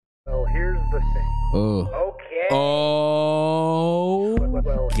here's the thing. Oh. Okay. Oh.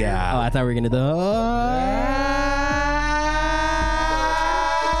 Well, God. Oh, I thought we were going to do.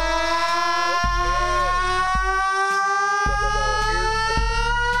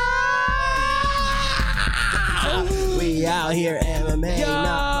 We out here MMA.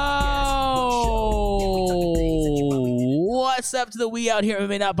 What's up to the We Out Here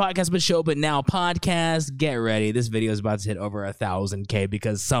MMA Not Podcast, but Show But Now podcast? Get ready. This video is about to hit over 1,000K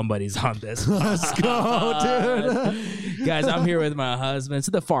because somebody's on this. Let's go, dude. Guys, I'm here with my husband.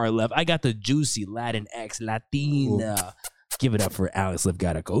 To the far left, I got the juicy Latin X Latina. Give it up for Alex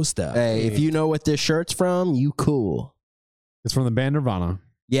Livgata Costa. Hey, if you know what this shirt's from, you cool. It's from the band Nirvana.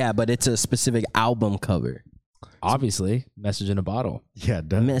 Yeah, but it's a specific album cover. Obviously, Message in a Bottle. Yeah,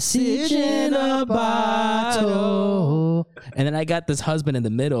 duh. Message in a bottle. And then I got this husband in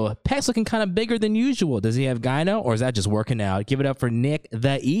the middle. Pac's looking kind of bigger than usual. Does he have gyno or is that just working out? Give it up for Nick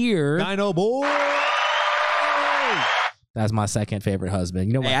the Ear. Gyno boy. That's my second favorite husband.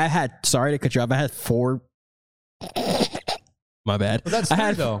 You know what? Hey, sorry to cut you off. I had four. My bad. But that's I three,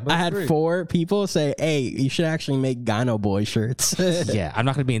 had though. I had four people say, "Hey, you should actually make Gyno Boy shirts." Yeah, I'm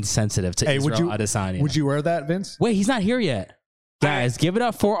not going to be insensitive to Israel Adesanya. Would you wear that, Vince? Wait, he's not here yet. Guys, give it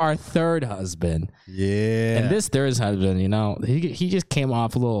up for our third husband. Yeah. And this third husband, you know, he just came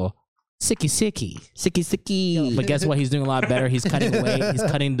off a little sicky. But guess what? He's doing a lot better. He's cutting weight. He's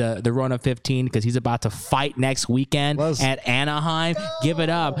cutting the Rona 15 because he's about to fight next weekend at Anaheim. Give it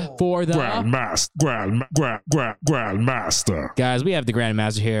up for the Grandmaster. Guys, we have the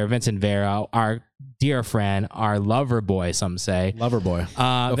Grandmaster here, Vincent Vera, our dear friend, our lover boy, some say. Lover boy.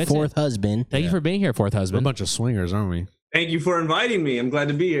 The Vincent, fourth husband. Thank you for being here, fourth We're a husband. bunch of swingers, aren't we? Thank you for inviting me. I'm glad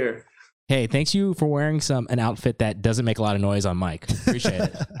to be here. Hey, thanks you for wearing an outfit that doesn't make a lot of noise on mic. Appreciate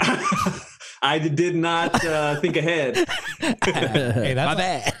it. I did not think ahead. Hey, My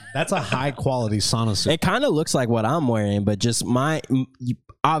bad. That's a high quality sauna suit. It kind of looks like what I'm wearing, but just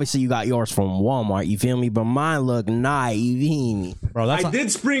obviously you got yours from Walmart. You feel me? But mine look nice. You feel me? Bro, that's I did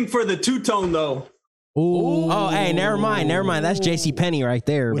spring for the two-tone though. Ooh. Oh, hey, never mind. That's JC Penney right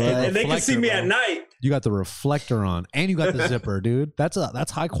there. With Bro. the And they can see me at night. You got the reflector on, and you got the zipper, dude. That's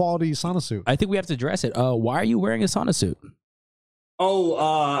high quality sauna suit. I think we have to address it. Why are you wearing a sauna suit? Oh,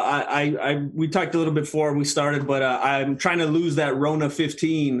 we talked a little bit before we started, but I'm trying to lose that Rona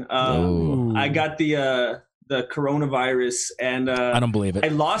 15. I got the coronavirus, and I don't believe it. I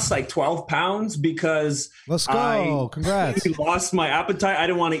lost like 12 pounds because Let's go. Congrats. I lost my appetite. I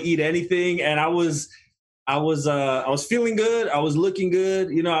didn't want to eat anything, and I was feeling good. I was looking good.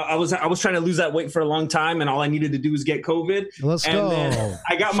 You know, I was trying to lose that weight for a long time, and all I needed to do was get COVID. Let's and go. Then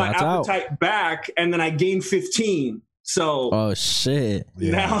I got my appetite back, and then I gained 15. So Oh shit!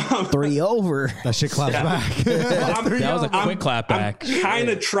 now I'm 3 over. That shit claps back. that was a quick clap back. I'm kind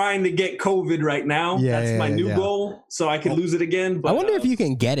of trying to get COVID right now. Yeah, That's my new goal, so I can lose it again. But I wonder if you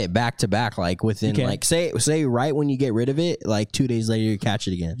can get it back to back, like within, like say right when you get rid of it, like 2 days later you catch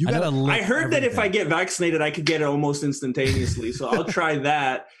it again. You gotta. I heard that if I get vaccinated, I could get it almost instantaneously. So I'll try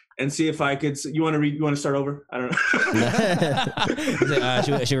that and see if I could. You want to start over? I don't know.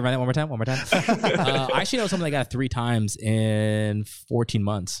 Should we run that one more time? I actually know someone that got it 3 times in 14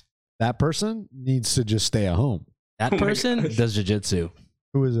 months. That person needs to just stay at home. That person does jiu-jitsu.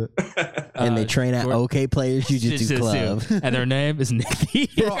 Who is it? And they train at OK Players Jiu-Jitsu Club. And their name is Nick the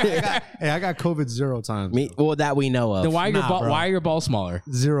Ear. Bro, I got COVID 0 times. Well, that we know of. Then why Nah, are your balls smaller?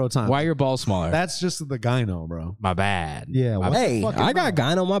 0 times. Why are your balls smaller? That's just the gyno, bro. My bad. Yeah. what the Hey, fuck is I got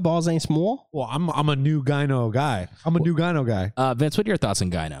wrong? gyno. My balls ain't small. Well, I'm a new gyno guy. Vince, what are your thoughts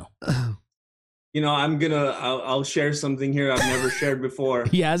on gyno? You know, I'll share something here I've never shared before.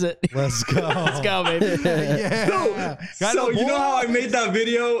 He has it. Let's go. Let's go, baby. Yeah. So you know how I made that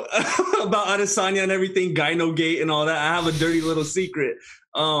video about Adesanya and everything, Gyno Gate and all that? I have a dirty little secret.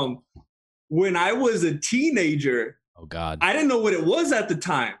 When I was a teenager, Oh God. I didn't know what it was at the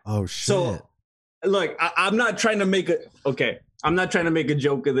time. Oh shit. So look, I'm not trying to make a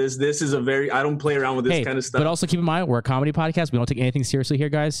joke of this. This is I don't play around with this kind of stuff. But also keep in mind, we're a comedy podcast. We don't take anything seriously here,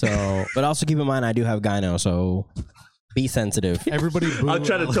 guys. So But also keep in mind, I do have gyno, so be sensitive. Everybody boo. I'll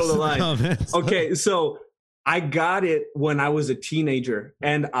try to toe the line. Comments. Okay, so I got it when I was a teenager,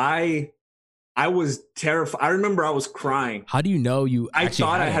 and I was terrified. I remember I was crying. how do you know you I actually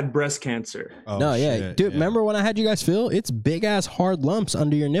thought I it? had breast cancer. Oh, No, yeah. shit, Dude, remember when I had you guys feel? It's big ass hard lumps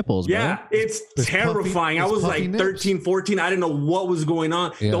under your nipples, bro. Yeah, it's terrifying. I was puffy like nips. 13, 14. I didn't know what was going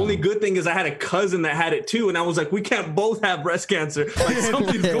on. Yeah. The only good thing is I had a cousin that had it too. And I was like, we can't both have breast cancer. Like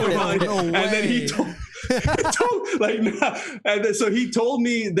something's going on. No and then he way. told and then, so he told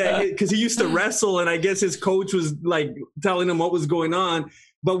me that because he used to wrestle and I guess his coach was like telling him what was going on.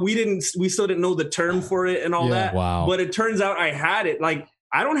 but we still didn't know the term for it and all that. Wow. But it turns out I had it. Like,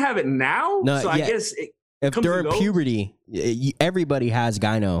 I don't have it now. No, so I guess if during puberty, everybody has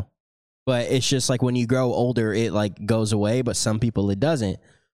gyno, but it's just like when you grow older, it like goes away, but some people it doesn't.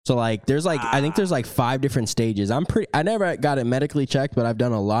 So like there's like I think there's like 5 different stages. I never got it medically checked, but I've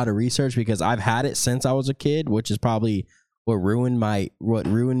done a lot of research because I've had it since I was a kid, which is probably what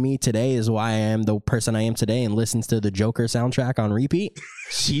ruined me today is why I am the person I am today and listens to the Joker soundtrack on repeat.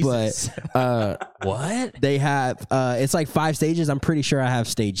 Jesus. But what? they have it's like 5 stages. I'm pretty sure I have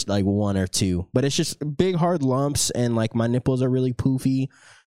stage like 1 or 2. But it's just big hard lumps and like my nipples are really poofy.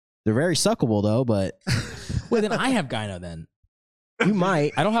 They're very suckable though, but Well, then I have gyno then. you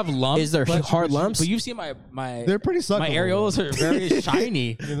might. I don't have lumps. Is there hard lumps? But you've seen my They're pretty suckable. my areolas are very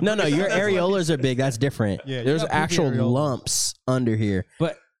shiny. No, your areolas are big. That's different. Yeah, you There's got poofy actual areolas. lumps under here.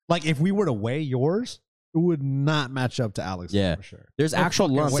 But Like if we were to weigh yours, it would not match up to Alex. Yeah. For sure. There's actual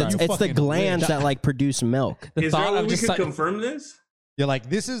fucking lumps. way. It's You the fucking glands wish. that like produce milk. the is there a thought way of we just could like, confirm this? Yeah, like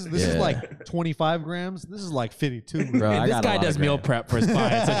this is Yeah. like 25 grams. This is like 52. Bro, I this got a guy lot does of meal grams. prep for his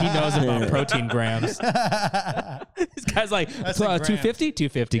clients, so he knows about protein grams. This guy's like That's in grams. 250,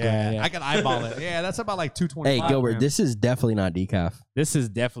 250 Yeah, grams. Yeah. I can eyeball it. Yeah, that's about like 225. Hey, Gilbert, grams. this is definitely not decaf. This is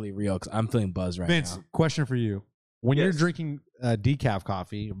definitely real because I'm feeling buzzed right Vince, now. question for you: when you're Yes. drinking decaf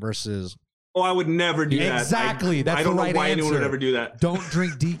coffee versus Oh, I would never do that. Exactly, that's I don't the know right why anyone would answer. ever do that. don't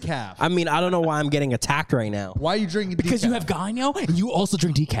drink decaf. I mean, I don't know why I'm getting attacked right now. Why are you drinking Because decaf? you have gyno and you also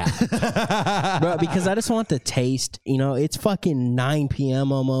drink decaf. Bro, because I just want the taste. You know, it's fucking 9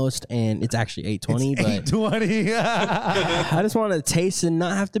 p.m. almost, and it's actually 8:20, but 820. I just want to taste and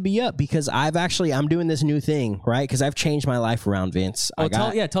not have to be up because I'm doing this new thing, right? Because I've changed my life around, Vince.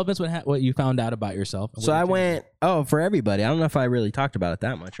 Tell Vince what you found out about yourself. So I went, for everybody. I don't know if I really talked about it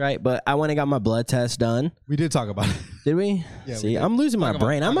that much, right? But I went and got my blood test done. We did talk about it. Did we? Yeah, we See, did. I'm losing my Talk about-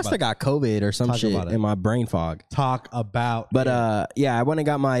 brain. I talk must have got COVID or some Talk shit about it. in my brain fog. Talk about. But yeah, I went and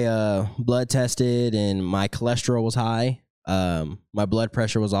got my blood tested, and my cholesterol was high. My blood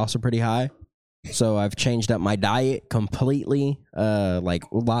pressure was also pretty high. So I've changed up my diet completely. Like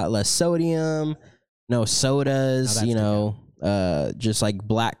a lot less sodium, no sodas. Now that's Just like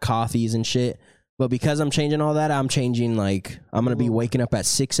black coffees and shit. But because I'm changing all that, I'm gonna be waking up at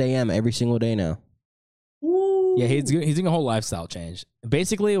 6 a.m. every single day now. Yeah, he's doing a whole lifestyle change.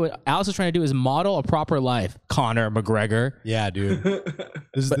 Basically, what Alex is trying to do is model a proper life. Conor McGregor. Yeah, dude.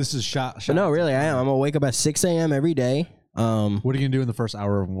 This is shot. But no, really, I am. I'm gonna wake up at 6 a.m. every day. What are you gonna do in the first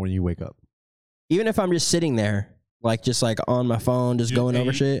hour when you wake up? Even if I'm just sitting there, just on my phone, just going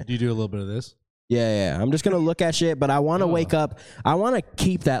over shit. Do you do a little bit of this? Yeah. I'm just gonna look at shit, but I want to wake up. I want to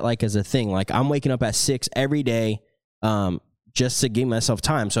keep that as a thing. Like I'm waking up at 6 every day, just to give myself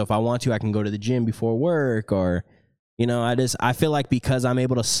time. So if I want to, I can go to the gym before work, or I feel like because I'm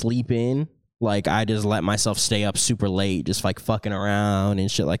able to sleep in, I just let myself stay up super late, just fucking around and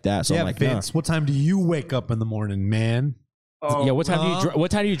shit like that. So I'm like, Vince, what time do you wake up in the morning, man? Oh, Yeah, what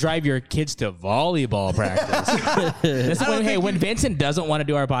time do you drive your kids to volleyball practice? This is when Vincent doesn't want to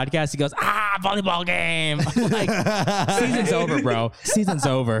do our podcast, he goes, volleyball game. I'm like, season's over, bro. Season's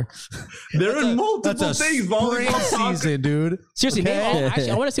over. there are multiple That's a things. spring Volleyball, soccer. season, dude. Seriously, actually,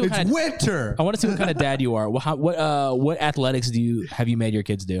 I want to see what It's kind of winter. I want to see what kind of dad you are. What athletics have you made your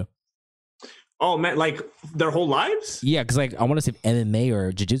kids do? Oh man, like their whole lives? Yeah, because I want to see if MMA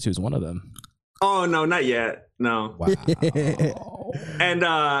or jiu-jitsu is one of them. Oh no, not yet. No. Wow. And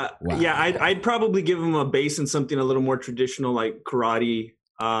yeah, I'd probably give them a base in something a little more traditional, like karate.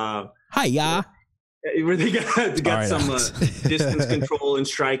 Hiya. Where they got right, some Alex. distance control and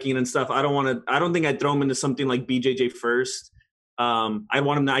striking and stuff. I don't think I'd throw them into something like BJJ first. I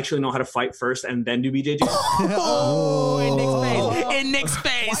want them to actually know how to fight first and then do BJJ. Oh, in Nick's face. In Nick's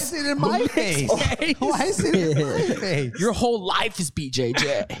face. Why is it in my face? Why is it in my face? Your whole life is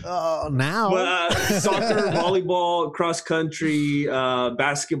BJJ. Oh, now. But soccer, volleyball, cross country,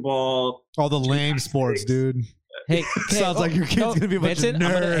 basketball. All the lame sports, dude. Hey, Sounds like your kid's gonna be a bunch of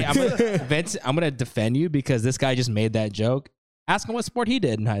nerds. Vince, I'm gonna defend you because this guy just made that joke. Ask him what sport he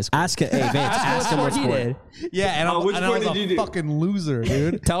did in high school. Hey, Vince, ask him what sport. Yeah, and which I sport was did you a do? fucking loser,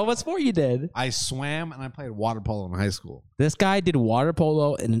 dude. Tell him what sport you did. I swam and I played water polo in high school. This guy did water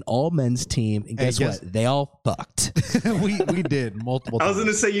polo in an all men's team, and guess what? They all fucked. we did multiple I times. was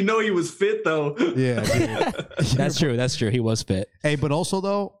gonna say, he was fit though. Yeah, dude. That's true. That's true. He was fit. Hey, but also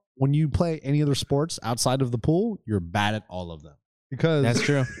though, when you play any other sports outside of the pool, you're bad at all of them because That's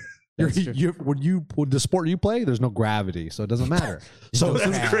true. when the sport you play, there's no gravity, so it doesn't matter. So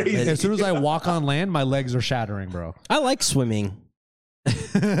That's crazy. as soon as I walk on land, my legs are shattering, bro. I like swimming.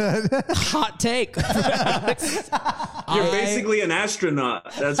 Hot take. You're basically an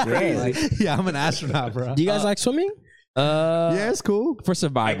astronaut. That's crazy. Yeah, I'm an astronaut, bro. Do you guys like swimming? Yeah, it's cool. For I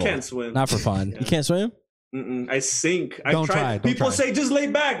survival. can't swim. Not for fun. You can't swim? I sink. I Don't tried. try, don't People try. say just lay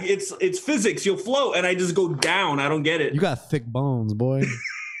back. It's physics. You'll float, and I just go down. I don't get it. You got thick bones, boy.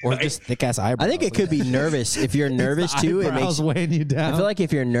 Or just thick ass eyebrows. I think it could be nervous. If you're nervous too, it makes. weighing you down. I feel like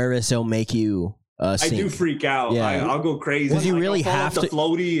if you're nervous, it'll make you I sink. do freak out. Yeah. I'll go crazy. 'Cause you really I'll fall have off the to-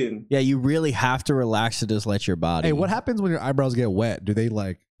 floaty and Yeah, you really have to relax to just let your body. Hey, what happens when your eyebrows get wet? Do they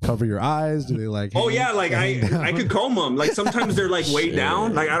like cover your eyes? Do they like? oh hang- yeah, like hang down? I could comb them. Like sometimes they're like way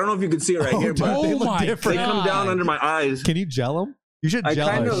down. Like I don't know if you can see it right here, but dude, they look my different. they come down under my eyes. Can you gel them? You should I gel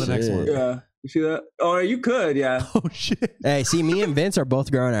kind them for of the next one. Yeah, you see that? Or you could, yeah. Oh shit! Hey, see, me and Vince are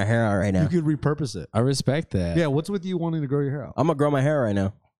both growing our hair out right now. You could repurpose it. I respect that. Yeah. What's with you wanting to grow your hair out? I'm gonna grow my hair right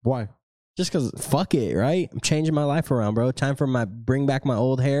now. Why? Just cause fuck it, right? I'm changing my life around, bro. Time for bring back my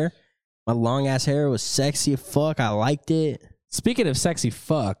old hair. My long ass hair was sexy as fuck. I liked it. Speaking of sexy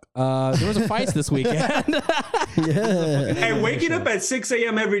fuck, there was a fight this weekend. Yeah. And waking up at 6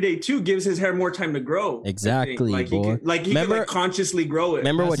 a.m. every day too gives his hair more time to grow. I think. Exactly, Like boy. he could Remember- like consciously grow it.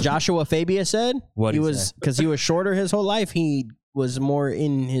 Remember what Joshua Fabia said? What'd he he was say? because he was shorter his whole life. He was more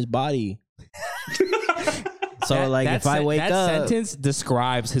in his body. So if I wake that up, sentence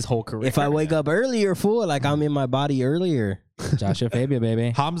describes his whole career. if I wake up earlier, fool, like I'm in my body earlier. Joshua Fabia,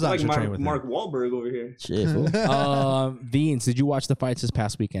 baby. Hamza like should train with Mark him. Wahlberg over here. Shit, fool. Beans, did you watch the fights this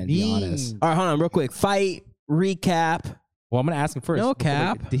past weekend? Be honest. All right, hold on, real quick. Fight recap. Well, I'm gonna ask him first. No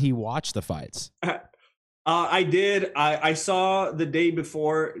cap. Did he watch the fights? I did. I saw the day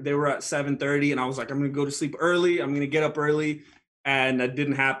before they were at 7:30, and I was like, I'm gonna go to sleep early. I'm gonna get up early, and that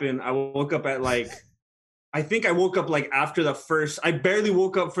didn't happen. I woke up at like, I think I woke up like after the first. I barely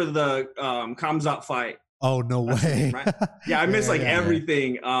woke up for the Khamzat fight. Oh no way! Right? Yeah, I missed like yeah.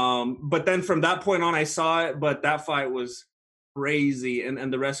 everything. But then from that point on, I saw it. But that fight was crazy,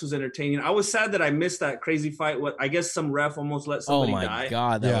 and the rest was entertaining. I was sad that I missed that crazy fight. What I guess some ref almost let Oh somebody my die.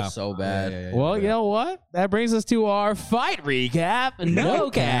 god, that Yeah. was so bad. Yeah, Well, you know what? That brings us to our fight recap. No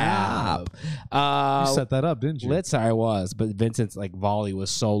cap. You set that up, didn't you? Sorry, I was, but Vincent's like volley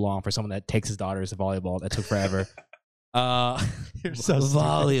was so long for someone that takes his daughters to volleyball. That took forever. You're so stupid.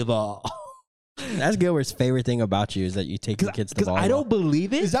 volleyball. That's Gilbert's favorite thing about you is that you take your kids to Because volleyball. I don't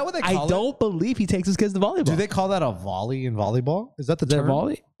believe it. Is that what they call I it? don't believe he takes his kids to volleyball. Do they call that a volley in volleyball? Is that the Is that term?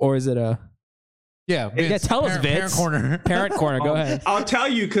 volley or is it a Yeah. Yeah, tell us, Vince. Parent corner. parent corner? Go ahead. I'll tell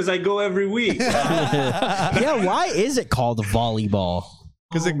you because I go every week. Yeah, why is it called volleyball?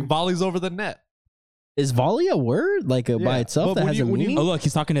 Because it volleys over the net. Is volley a word by Yeah, itself but that when has you- a when you- meaning? Oh, look,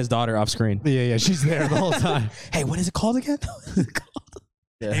 he's talking to his daughter off screen. Yeah, she's there the whole time. Hey, what is it called again?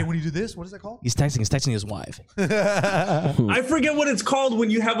 Hey, when you do this, what is that called? He's texting his wife. I forget what it's called when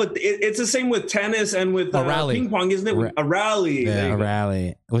you have it's the same with tennis and with A rally. ping pong, isn't it? A rally. There you A go.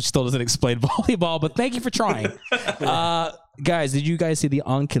 rally, which still doesn't explain volleyball, but thank you for trying. Guys, did you guys see the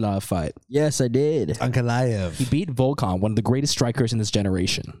Ankilov fight? Yes, I did. He Ankalaev. beat Volkan, one of the greatest strikers in this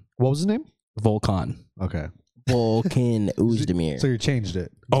generation. What was his name? Volkan. Okay. Volkan Oezdemir. So you changed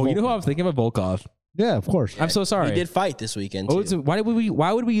it. Oh, you know who I'm thinking of? Volkov. Yeah, of course. I'm so sorry. He did fight this weekend Oh, too. so why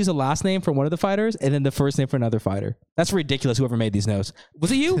would we use a last name for one of the fighters and then the first name for another fighter? That's ridiculous. Whoever made these notes,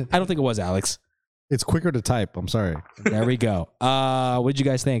 was it you? I don't think it was Alex. It's quicker to type. I'm sorry. There we go. What did you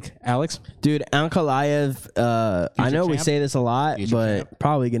guys think, Alex? Dude, Ankalaev, I know we champ? say this a lot, Future but champ.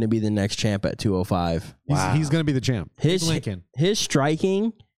 probably going to be the next champ at 205. He's going to be the champ. His Lincoln. his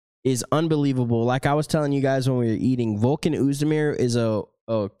striking is unbelievable. Like I was telling you guys when we were eating, Volkan Oezdemir is a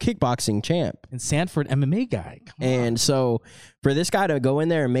kickboxing champ. And Sanford MMA guy. Come on. And so for this guy to go in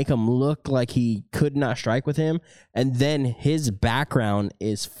there and make him look like he could not strike with him, and then his background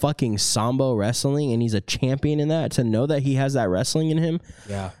is fucking Sambo wrestling, and he's a champion in that, to know that he has that wrestling in him,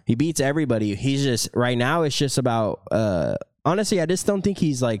 Yeah. he beats everybody. He's just, right now it's just about, honestly, I just don't think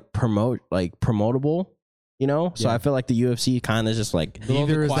he's promotable, you know? So Yeah. I feel like the UFC kind of just like,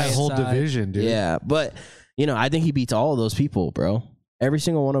 Neither is that quiet whole side. division, dude. yeah, but you know, I think he beats all of those people, bro. Every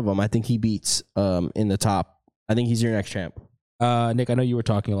single one of them, I think he beats in the top. I think he's your next champ. Nick, I know you were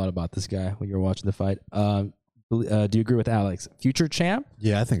talking a lot about this guy when you were watching the fight. Do you agree with Alex? Future champ?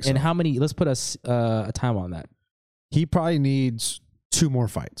 Yeah, I think so. And how many? Let's put a time on that. He probably needs 2 more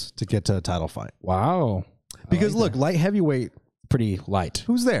fights to get to a title fight. Wow. Because look, light heavyweight, Pretty light.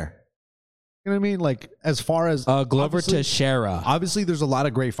 who's there? You know what I mean? Like, as far as Glover obviously- Teixeira. obviously there's a lot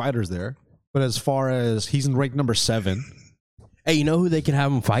of great fighters there, but as far as he's in rank number 7, Hey, you know who they could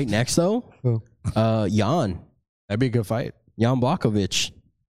have him fight next though? Who? Jan that'd be a good fight. Blachowicz.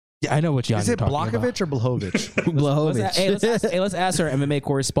 Yeah, I know what Is it Blachowicz or Blahovic? Blahovic. Let's ask our MMA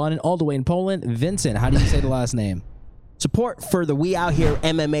correspondent all the way in Poland, Vincent. How do you say the last name? Support for the We Out Here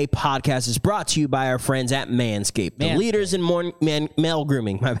MMA podcast is brought to you by our friends at Manscaped, the leaders in male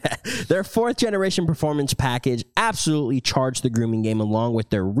grooming. My bad. Their 4th generation performance package absolutely charged the grooming game along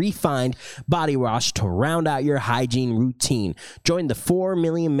with their refined body wash to round out your hygiene routine. Join the 4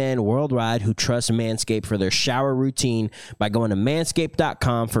 million men worldwide who trust Manscaped for their shower routine by going to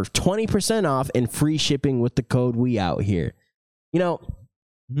manscaped.com for 20% off and free shipping with the code We Out Here. You know,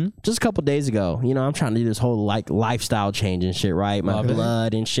 just a couple days ago, you know, I'm trying to do this whole like lifestyle change and shit, right? My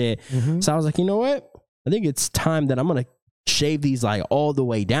blood and shit. So I was like, you know what? I think it's time that I'm gonna shave these like all the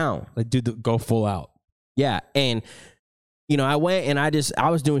way down. Like, dude, go full out. Yeah, and you know, I went and I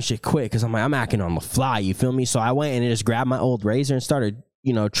was doing shit quick because I'm like, I'm acting on the fly. You feel me? So I went and just grabbed my old razor and started,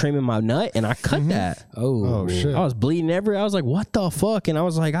 you know, trimming my nut, and I cut that. Oh shit! I was bleeding everywhere. I was like, what the fuck? And I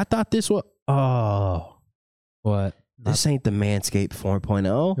was like, I thought this was what? This ain't the Manscaped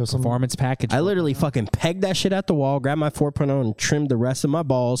 4.0. Performance package. I literally fucking pegged that shit at the wall, grabbed my 4.0 and trimmed the rest of my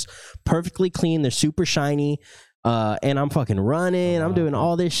balls. Perfectly clean. They're super shiny. And I'm fucking running. I'm doing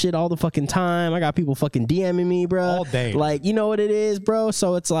all this shit all the fucking time. I got people fucking DMing me, bro. All day. Like, you know what it is, bro?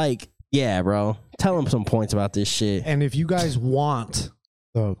 So it's like, yeah, bro. Tell them some points about this shit. And if you guys want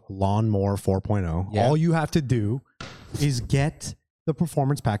the Lawnmower 4.0, all you have to do is get the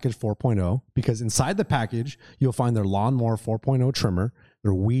Performance Package 4.0, because inside the package, you'll find their Lawnmower 4.0 trimmer,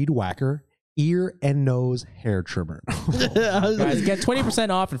 their Weed Whacker, ear and nose hair trimmer. Guys, get 20%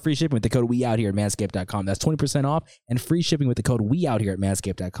 off and free shipping with the code We Out Here at manscaped.com. That's 20% off and free shipping with the code We Out Here at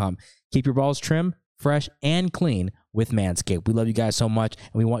manscaped.com. Keep your balls trim, fresh, and clean with Manscaped. We love you guys so much,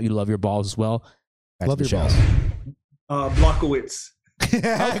 and we want you to love your balls as well. Love your balls. Blockowitz.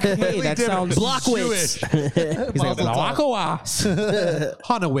 Okay, that sounds Blockwitz. He's like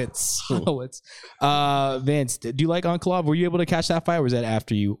Hanowitz. Vince, do you like Uncle? Were you able to catch that fight, or was that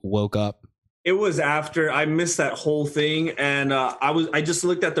after you woke up? It was after. I missed that whole thing, and I just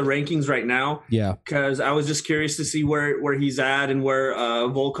looked at the rankings right now. Yeah, because I was just curious to see where he's at and where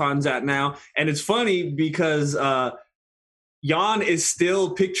Volkan's at now. And it's funny because Jan is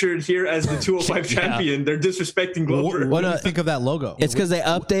still pictured here as the 205 champion. They're disrespecting Glover. What do you think of that logo? It's because they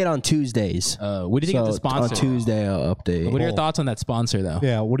update on Tuesdays. What do you think of the sponsor? On Tuesday, I'll update. What are your thoughts on that sponsor, though?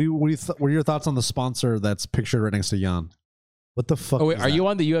 Yeah, what are your thoughts on the sponsor that's pictured right next to Jan? What the fuck? Oh, wait, are you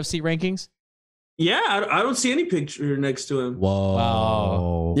on the UFC rankings? Yeah, I don't see any picture next to him. Whoa.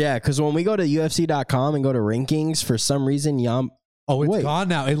 Wow. Yeah, because when we go to UFC.com and go to rankings, for some reason, Jan. Oh, it's gone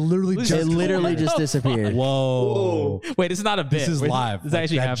now. It literally just disappeared. Whoa. Wait, this is not a bit. This is live. This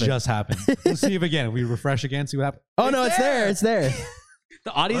actually happened. Just happened. Let's see if again. We refresh again, see what happens. Oh, no, it's there. It's there.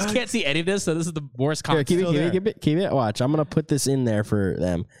 The audience can't see any of this, so this is the worst Here, content. keep it. Watch. I'm going to put this in there for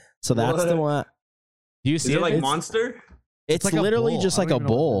them. So that's the one. Do you see Is it like Vince? Monster? It's like a literally bowl. just like a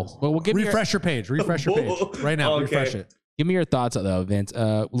bowl. Well, we'll give me Refresh your page. Refresh your page right now. Okay. Refresh it. Give me your thoughts though, Vince.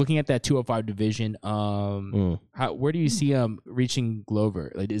 Looking at that 205 division, where do you see him reaching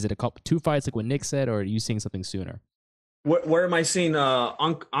Glover? Like, is it two fights like what Nick said, or are you seeing something sooner? Where am I seeing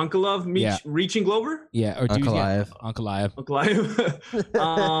Ankalaev reaching Glover? Yeah, or do Ankalaev. Ankalaev.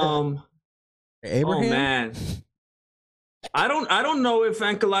 Ankalaev. Abraham? Oh man, I don't know if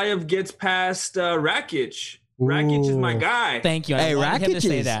Ankalaev gets past Rakic. Rakic is my guy. Thank you. Hey, I wanted him to Rakic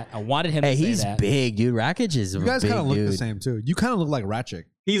say is- that. I wanted him to say He's that. big, dude. Rakic is You guys kind kind of of look the same too. You kind of look like Ratchik.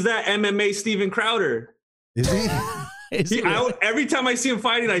 He's that MMA Steven Crowder. Is he? Every time I see him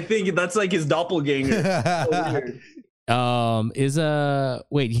fighting, I think that's like his doppelganger. So weird.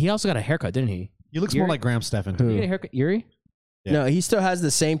 Wait, he also got a haircut, didn't he? He looks Yuri? more like Graham Stephan. Did he get a haircut? Yuri? Yeah. No, he still has the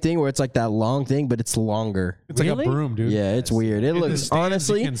same thing where it's like that long thing, but it's longer. It's Really? like a broom, dude. Yeah, it's weird. It In the looks, stands,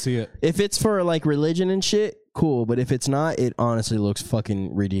 honestly, you can see it. if it's for like religion and shit, cool. But if it's not, it honestly looks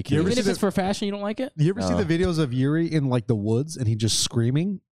fucking ridiculous. Even see if it's for fashion, you don't like it? You ever see the videos of Yuri in like the woods and he just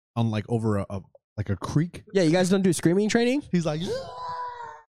screaming on like over a creek? Yeah, you guys don't do screaming training? He's like,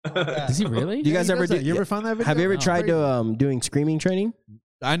 Does he really? Do you guys he ever does do? that. You ever find that video? Have you ever No. tried to doing screaming training?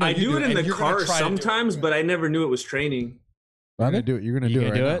 I know I you do it in and the you're gonna car try to do it. sometimes, but I never knew it was training. You're gonna do it. You're gonna You do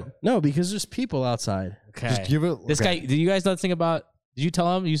it. gonna Right do now. No, because there's people outside. Okay. Just give it. This guy, did you guys know the thing about, did you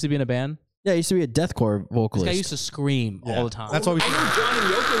tell him he used to be in a band? Yeah, I used to be a deathcore This vocalist. guy used to scream all the time. That's why we.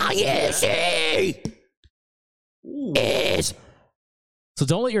 Yes. So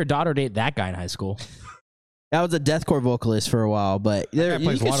don't let your daughter date that guy in high school. I was a deathcore vocalist for a while, but there, guy you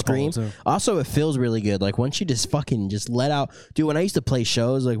plays can water polo, scream. too. Also, it feels really good. Like once you just fucking just let out, dude. When I used to play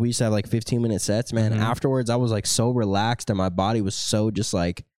shows, like we used to have like 15-minute sets. Man, afterwards I was like so relaxed and my body was so just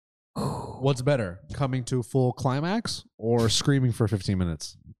like. What's better, coming to full climax or screaming for 15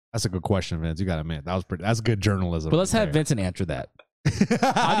 minutes? That's a good question, Vince. You got to admit that's good journalism. But let's have Vincent answer that.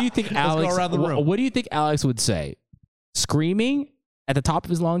 How do you think Alex? Let's go around the room. What do you think Alex would say? Screaming at the top of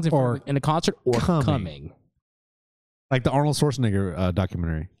his lungs in a concert, or coming? Like the Arnold Schwarzenegger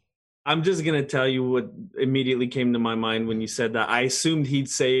documentary. I'm just gonna tell you what immediately came to my mind when you said that. I assumed he'd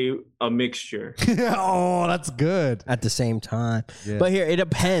say a mixture. Oh, that's good. At the same time, but here it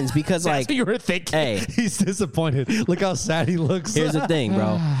depends because That's what you were thinking. Hey, he's disappointed. Look how sad he looks. Here's the thing,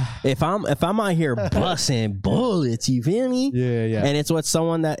 bro. If I'm out here busting bullets, you feel me? Yeah. And it's what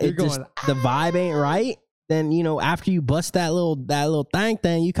someone that the vibe ain't right. Then after you bust that little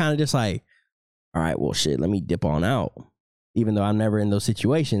thing, you kind of just like, all right, well, shit, let me dip on out. Even though I'm never in those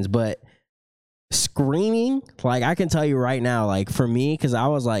situations, but screaming, like I can tell you right now, like for me, because I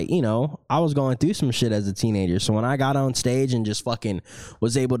was like, I was going through some shit as a teenager. So when I got on stage and just fucking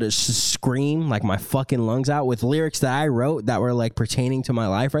was able to scream like my fucking lungs out with lyrics that I wrote that were like pertaining to my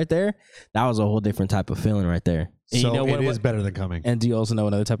life right there, that was a whole different type of feeling right there. And so you know it is better than coming. And do you also know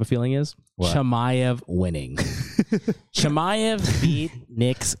another type of feeling is? What? Chimaev winning. Chimaev beat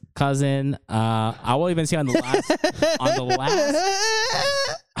Nick's cousin. I will even say on the last,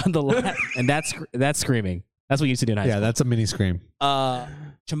 and that's screaming. That's what you used to do in high school. Yeah, that's a mini scream.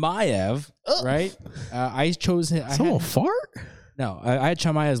 Chimaev, right? I chose him. Someone fart? No, I had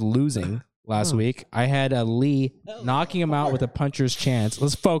Chimaev losing last week. I had Lee knocking him out with a puncher's chance.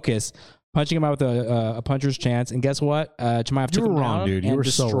 Let's focus. Punching him out with a puncher's chance, and guess what? Chimaev took him down dude. You and were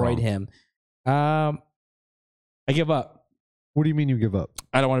so destroyed wrong. him. I give up. What do you mean you give up?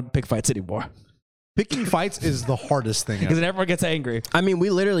 I don't want to pick fights anymore Picking fights is the hardest thing because ever. then everyone gets angry. I mean, we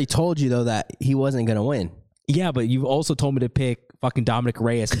literally told you though that he wasn't gonna win. Yeah, but you also told me to pick fucking Dominic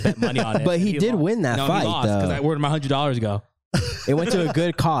Reyes and bet money on it. But he did win that fight, he lost because though. I ordered my $100 ago. It went to a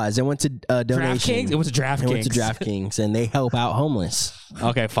good cause. It went to donation. DraftKings? It went to DraftKings. It went to DraftKings, and they help out homeless.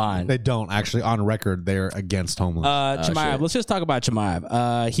 Okay, fine. They don't actually, on record, they're against homeless. Chimaev, let's just talk about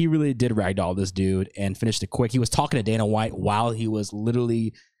Chimaev. He really did ragdoll this dude and finished it quick. He was talking to Dana White while he was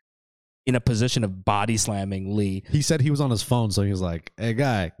literally in a position of body slamming Lee. He said he was on his phone, so he was like, "Hey,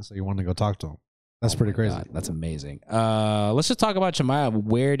 guy," so you wanted to go talk to him. That's pretty crazy. God, that's amazing. Let's just talk about Chimaev.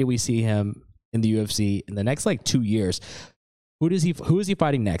 Where do we see him in the UFC in the next 2 years? Who is he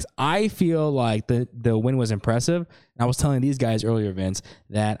fighting next? I feel like the win was impressive. And I was telling these guys earlier, Vince,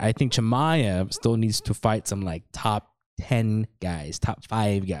 that I think Chimaev still needs to fight some top 10 guys, top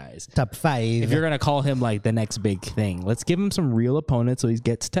 5 guys. Top 5. If you're gonna call him the next big thing, let's give him some real opponents so he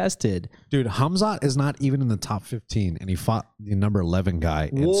gets tested. Dude, Hamzat is not even in the top 15, and he fought the number 11 guy.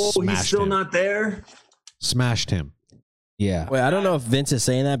 And Whoa, he's still him. not there? Smashed him. Yeah. Wait, I don't know if Vince is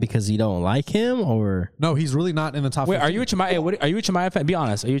saying that because you don't like him or. No, he's really not in the top 15. Wait, are you a Chimaev? Are you a Chimaev fan? Be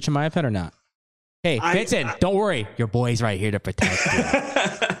honest. Are you a Chimaev fan or not? Hey, Vincent, don't worry. Your boy's right here to protect you.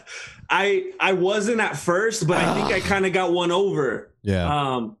 I wasn't at first, but I think I kind of got one over.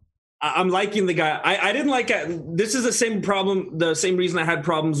 Yeah. I'm liking the guy. I didn't like it. This is the same problem, the same reason I had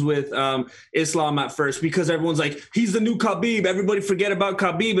problems with Islam at first, because everyone's like, he's the new Khabib. Everybody forget about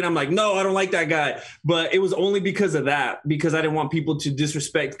Khabib. And I'm like, no, I don't like that guy. But it was only because of that, because I didn't want people to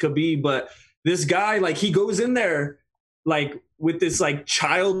disrespect Khabib. But this guy, he goes in there with this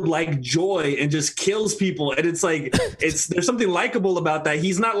childlike joy and just kills people. And it's there's something likable about that.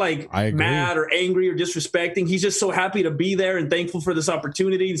 He's not mad or angry or disrespecting. He's just so happy to be there and thankful for this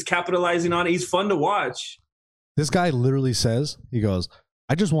opportunity. He's capitalizing on it. He's fun to watch. This guy literally says, he goes,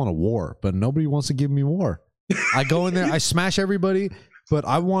 I just want a war, but nobody wants to give me war. I go in there, I smash everybody, but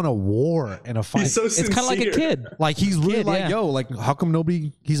I want a war and a fight. He's so sincere. It's kind of like a kid. He's really yo, how come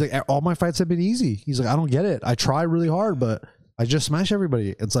nobody, he's like, all my fights have been easy. He's like, I don't get it. I try really hard, but I just smash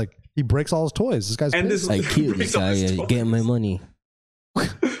everybody. It's he breaks all his toys. This guy's I killed this guy and get my money.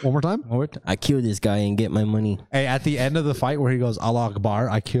 One more time? I killed this guy and get my money. Hey, at the end of the fight where he goes, Allah Akbar,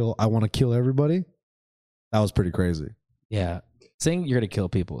 I want to kill everybody. That was pretty crazy. Yeah. Saying you're going to kill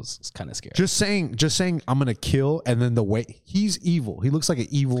people is kind of scary. Just saying I'm going to kill, and then the way he's evil. He looks like an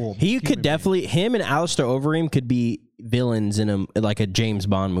evil. He could definitely, him and Alistair Overeem could be villains in a James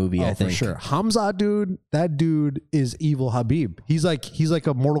Bond movie, I think. For sure. Hamza, dude, that dude is evil Habib. He's like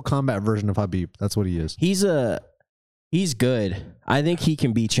a Mortal Kombat version of Habib. That's what he is. He's good. I think he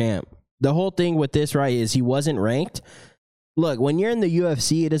can be champ. The whole thing with this, right, is he wasn't ranked. Look, when you're in the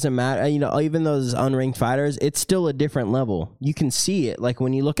UFC, it doesn't matter. Even those unranked fighters, it's still a different level. You can see it.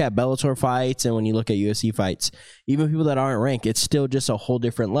 When you look at Bellator fights and when you look at UFC fights, even people that aren't ranked, it's still just a whole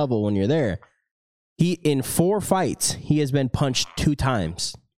different level when you're there. In 4 fights, he has been punched 2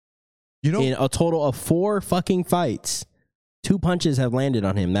 times. In a total of 4 fucking fights, 2 punches have landed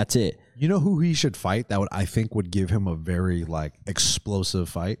on him. That's it. You know who he should fight that I think would give him a very like explosive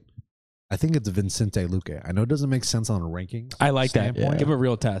fight? I think it's Vicente Luque. I know it doesn't make sense on a ranking. I like that. Yeah. Give him a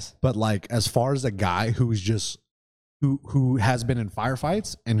real test. But like as far as a guy who's just who has been in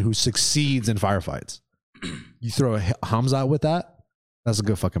firefights and who succeeds in firefights, you throw a Hamza out with that, that's a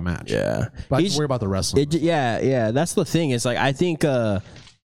good fucking match. Yeah. But I have to worry about the wrestling. Yeah. That's the thing. It's like, I think, I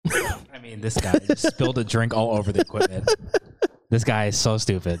mean, this guy just spilled a drink all over the equipment. This guy is so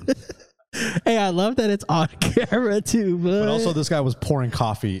stupid. hey, I love that it's on camera too, But also, this guy was pouring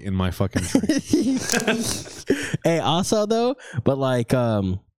coffee in my fucking drink. hey, also though, but like,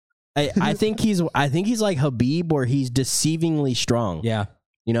 I think he's like Habib, or he's deceivingly strong. Yeah.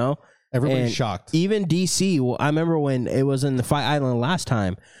 You know, Everybody's And shocked. even DC. Well, I remember when it was in the Fight Island last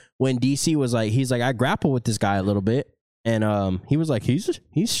time, when DC was like, he's like, I grapple with this guy a little bit, and he was like, he's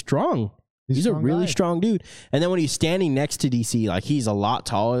strong. He's a really strong dude. And then when he's standing next to DC, like he's a lot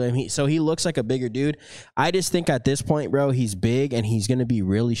taller than he, so he looks like a bigger dude. I just think at this point, bro, he's big and he's gonna be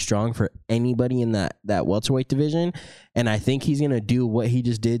really strong for anybody in that welterweight division. And I think he's gonna do what he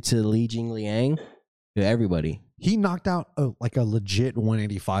just did to Li Jingliang to everybody. He knocked out a legit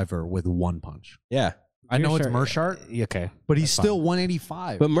 185er with one punch. Yeah. I know it's Mershart, Okay. but he's still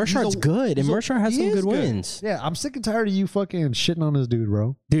 185. But Mershart's good, and Mershart has some good wins. Yeah, I'm sick and tired of you fucking shitting on this dude,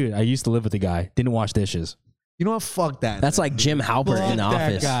 bro. Dude, I used to live with the guy. Didn't wash dishes. You know what? Fuck that. That's like Jim Halpert in the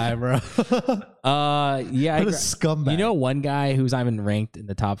office. guy, bro. Yeah. What a scumbag. You know one guy who's not even ranked in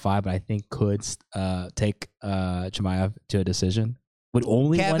the top 5, but I think could take Chimaev to a decision? Would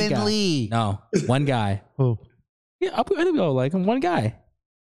only one guy. Lee. No, one guy. Who? Yeah, I think we all like him. One guy.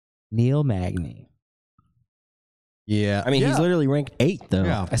 Neil Magny. Yeah. I mean, he's literally ranked 8th, though.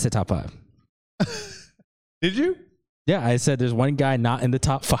 Yeah. I said top 5. Did you? Yeah, I said there's one guy not in the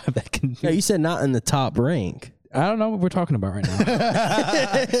top 5 that can. Yeah, you said not in the top rank. I don't know what we're talking about right now.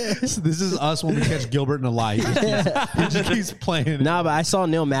 This is us when we catch Gilbert in a lie. He just keeps playing. No, but I saw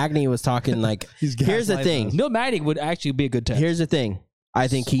Neil Magny was talking like, here's the thing. Neil Magny would actually be a good test. Here's the thing. I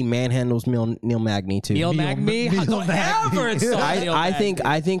think he manhandles Neil Magny too. Neil Magny? Don't ever insult Neil Magny.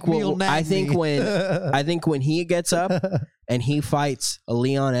 I think when he gets up and he fights a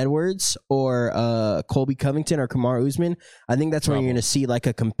Leon Edwards or Colby Covington or Kamaru Usman, I think that's when you're gonna see like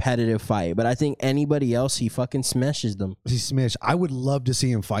a competitive fight. But I think anybody else, he fucking smashes them. He smashed. I would love to see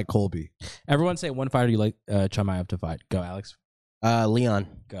him fight Colby. Everyone say one fighter you like Chimaev to fight. Go, Alex. Leon.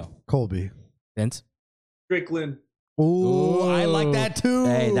 Go. Colby. Vince. Strickland. Ooh, I like that too.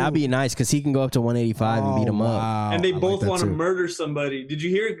 Hey, that'd be nice because he can go up to 185 and beat him up. Wow. And they I both like want to too. murder somebody. Did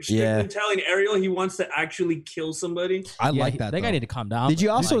you hear Strickland telling Ariel he wants to actually kill somebody? I like that. That guy though. need to calm down. Did you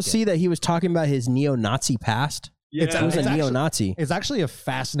I also like see that he was talking about his neo-Nazi past? Yeah. It's He was a actually- neo-Nazi. It's actually a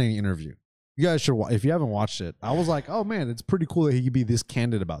fascinating interview. You guys should, if you haven't watched it. I was like, oh man, it's pretty cool that he could be this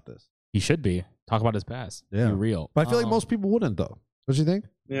candid about this. He should be. Talk about his past. Yeah. Be real. But I feel like most people wouldn't though. What do you think?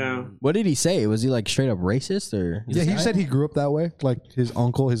 Yeah. What did he say? Was he like straight up racist or? Yeah, he said he grew up that way. Like his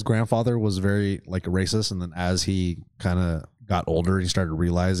uncle, his grandfather was very like racist, and then as he kind of got older, he started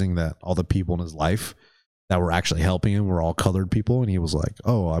realizing that all the people in his life that were actually helping him were all colored people, and he was like,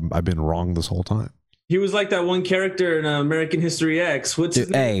 "Oh, I've been wrong this whole time." He was like that one character in American History X. What's his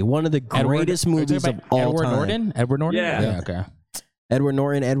Dude, name? hey, one of the greatest movies of all Edward time. Norton? Edward Norton? Yeah. Okay. Edward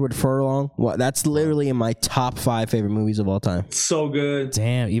Norton, Edward Furlong. Well, that's literally in my top 5 favorite movies of all time. So good.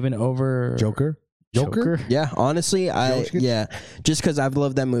 Damn, even over Joker. Yeah, honestly, Joker? just because I've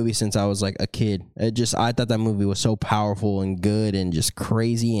loved that movie since I was like a kid. I thought that movie was so powerful and good and just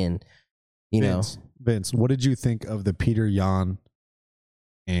crazy and Vince, what did you think of the Peter Yan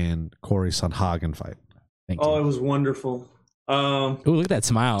and Corey Sandhagen fight? Thank Oh, you. it was wonderful. Ooh, look at that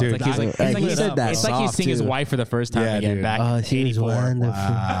smile. Dude, it's like he's I- like, he said that it's like he's soft, seeing his too. wife for the first time Yeah, again dude. back Oh, in she was 84. wonderful.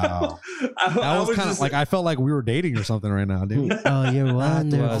 Wow. That was kind of like I felt like we were dating or something right now, dude. Oh, you're was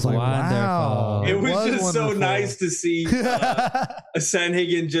wonderful. wonderful. It was just so wonderful. nice to see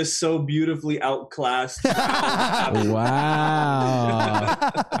Sandhagen just so beautifully outclassed. Wow.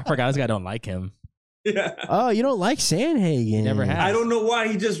 I forgot this guy don't like him. Yeah. Oh, you don't like Sandhagen? Never has. I don't know why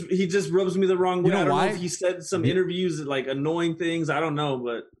he just rubs me the wrong way. You know I don't why? know if he said some interviews like annoying things. I don't know,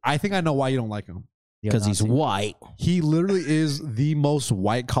 but I think I know why you don't like him. Because he's white. He literally is the most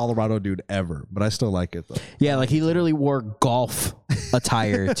white Colorado dude ever, but I still like it though. Yeah, like he literally wore golf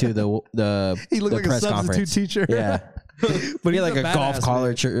attire to the He looked the like a press substitute conference. teacher. Yeah, but he had he's like a golf badass, collar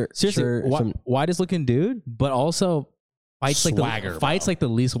man. shirt. Seriously, whitest looking dude, but also fights Swagger, like the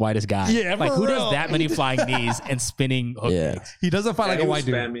least whitest guy. Yeah, like for who real. does that many flying knees and spinning hook Yeah. kicks? He doesn't fight like he a was white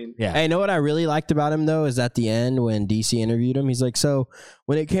dude. spamming. Yeah. Hey, you know what I really liked about him though is at the end when DC interviewed him, he's like, "So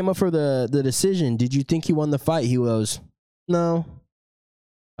when it came up for the decision, did you think he won the fight?" He goes, "No,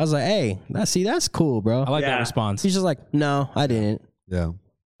 I was like, hey, that's cool, bro. I like that response. He's just like, no, I didn't. Yeah.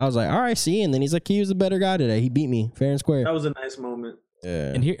 I was like, all right, see. And then he's like, he was a better guy today. He beat me fair and square. That was a nice moment.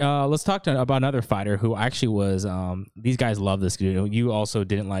 Yeah. And here, let's talk about another fighter who actually was. These guys love this dude. You also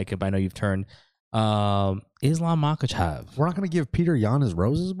didn't like him, but I know you've turned. Islam Makhachev. We're not going to give Peter Yan his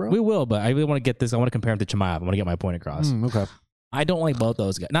roses, bro. We will, but I really want to get this. I want to compare him to Chimaev. I want to get my point across. Okay. I don't like both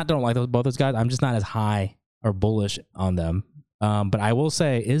those guys. Not don't like both those guys. I'm just not as high or bullish on them. But I will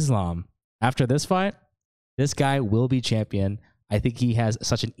say Islam, after this fight, this guy will be champion. I think he has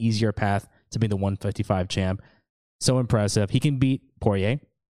such an easier path to be the 155 champ. So impressive. He can beat Poirier.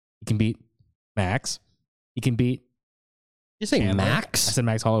 He can beat Max. He can beat. You say Chandler. Max? I said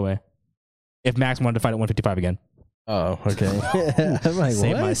Max Holloway. If Max wanted to fight at 155 again. Oh, okay. I'm like,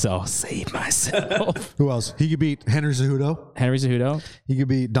 Save what? myself. Save myself. Who else? He could beat Henry Cejudo. Henry Cejudo. He could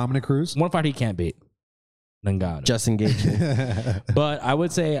beat Dominic Cruz. One fight he can't beat. Ngannou. Justin Gaethje. But I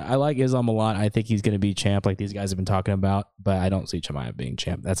would say I like Islam a lot. I think he's going to be champ like these guys have been talking about. But I don't see Chimaev being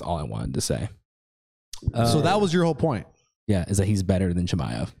champ. That's all I wanted to say. So that was your whole point. Yeah, is that he's better than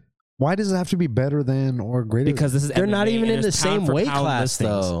Chimaev. Why does it have to be better than or greater? Because this is They're not MMA even and in the it's same pound for weight pound class, listings.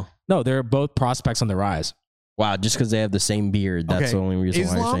 though. No, they're both prospects on the rise. Wow, just because they have the same beard. That's Okay. the only reason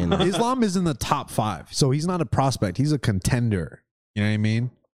why you're saying that. Islam is in the top 5. So he's not a prospect. He's a contender. You know what I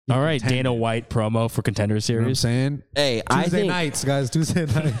mean? He's All right, contender. Dana White promo for Contender You know what I'm Series. saying? Hey, Tuesday nights, guys. Tuesday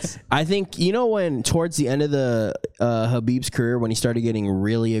nights. I think, you know, when towards the end of the Habib's career, when he started getting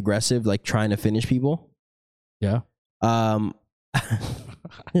really aggressive, like trying to finish people. Yeah.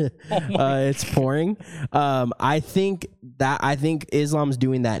 It's pouring. I think Islam's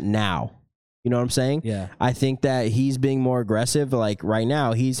doing that now. You know what I'm saying? Yeah. I think that he's being more aggressive. Like right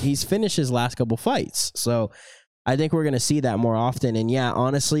now, he's finished his last couple fights. So I think we're gonna see that more often. And yeah,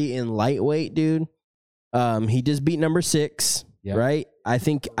 honestly, in lightweight, dude, he just beat number 6. Yep. Right? I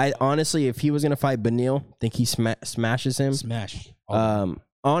think honestly, if he was gonna fight Beneil, I think he smashes him. Smash.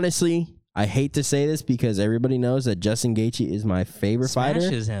 Honestly, I hate to say this because everybody knows that Justin Gaethje is my favorite fighter.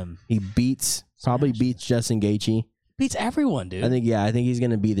 Smashes him. He probably beats Justin Gaethje. Beats everyone, dude. I think he's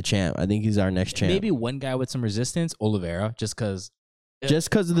gonna be the champ. I think he's our next champ. Maybe one guy with some resistance, Oliveira, just because of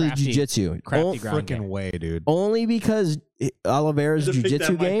the jiu-jitsu. Crafty ground Freaking game. way, dude. Only because Oliveira's To pick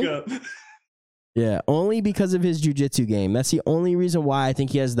jiu-jitsu that mic game. up. Yeah, only because of his jiu-jitsu game. That's the only reason why I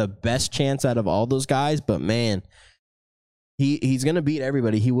think he has the best chance out of all those guys. But man, he's gonna beat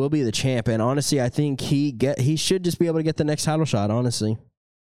everybody. He will be the champ. And honestly, I think he should just be able to get the next title shot. Honestly,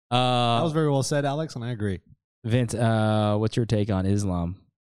 That was very well said, Alex, and I agree. Vince, what's your take on Islam?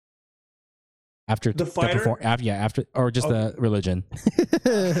 After The fighter? after or just the religion.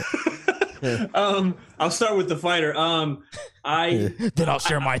 I'll start with the fighter. Then I'll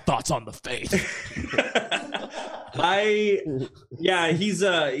share my thoughts on the faith.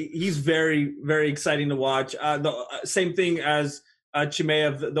 He's very, very exciting to watch. The same thing as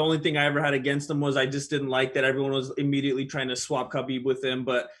Chimaev. The only thing I ever had against him was I just didn't like that everyone was immediately trying to swap Khabib with him.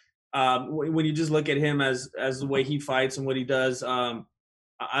 But when you just look at him as the way he fights and what he does,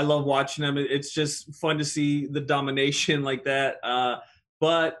 I love watching him. It's just fun to see the domination like that.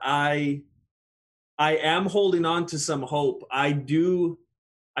 But I am holding on to some hope. I do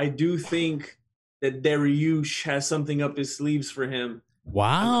think that Dariush has something up his sleeves for him.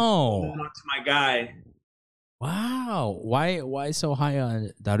 Wow. Holding on to my guy. Wow. Why so high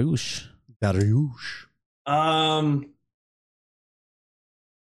on Dariush? I'm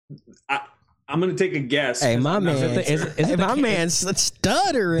gonna take a guess. hey, my man, Is it my man's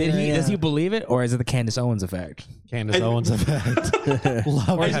stuttering. Does he believe it, or is it the Candace Owens effect? Candace Owens effect.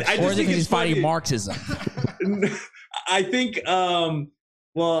 Love Or it. is it I just because think he's it's fighting funny. Marxism? I think.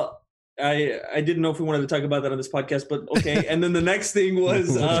 Well, I didn't know if we wanted to talk about that on this podcast, but okay. And then the next thing was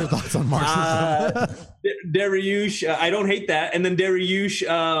What's your thoughts on Marxism? Dariush. I don't hate that. And then Dariush.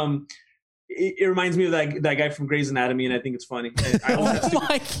 It reminds me of that guy from Grey's Anatomy, and I think it's funny. I always have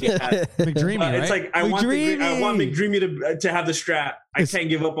stupid things like that. McDreamy, But right? it's like I want McDreamy to have the strap. I can't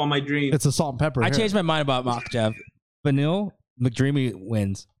give up on my dream. It's a salt and pepper. I here. changed my mind about Makhachev. Beneil, McDreamy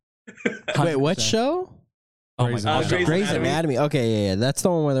wins. Wait, what 100%. show? Oh my Grey's god. Grey's Grey's Anatomy. Anatomy. Okay, yeah. That's the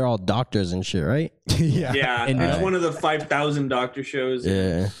one where they're all doctors and shit, right? yeah. Yeah, And- it's one of the 5,000 doctor shows.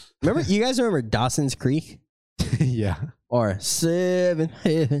 Yeah. You guys remember Dawson's Creek? Yeah. Or Seven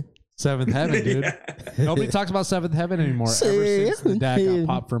Heaven? Seventh Heaven, dude. Yeah. Nobody talks about Seventh Heaven anymore ever since the dad got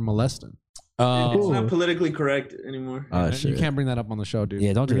popped for molesting. It's not politically correct anymore. Oh, You can't bring that up on the show, dude.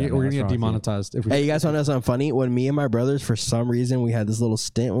 Yeah, don't do We're that, gonna- We're man. gonna get What's wrong with you? demonetized. If we Hey, you guys want to know something funny? When me and my brothers, for some reason, we had this little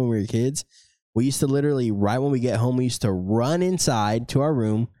stint when we were kids. We used to literally, right when we get home, we used to run inside to our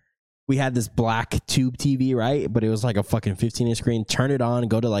room, we had this black tube TV, right? But it was like a fucking 15-inch screen. Turn it on,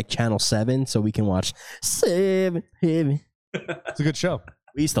 go to like channel 7 so we can watch 7 Heaven. It's a good show.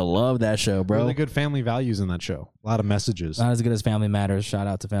 We used to love that show, bro. Really good family values in that show. A lot of messages. Not as good as Family Matters. Shout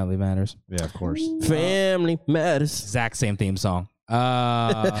out to Family Matters. Yeah, of course. Family matters. Exact same theme song.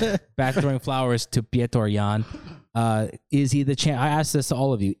 Back throwing flowers to Pietro Jan. Is he the champ? I asked this to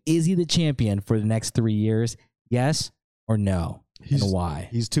all of you. Is he the champion for the next 3 years? Yes or no? And why?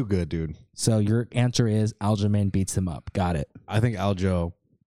 He's too good, dude. So your answer is Aljamain beats him up. Got it. I think Aljo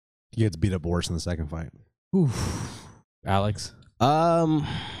gets beat up worse in the second fight. Oof. Alex? Um,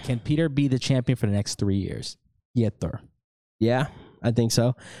 Can Peter be the champion for the next 3 years? Pietro. yeah, I think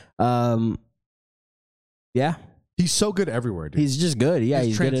so. Yeah, He's so good everywhere, dude. he's just good. Yeah, his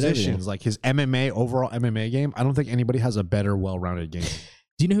he's good at everything. transitions, like his overall MMA game. I don't think anybody has a better, well-rounded game.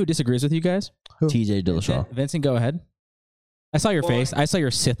 Do you know who disagrees with you guys? TJ Dillashaw. Vincent, go ahead. I saw your face. I saw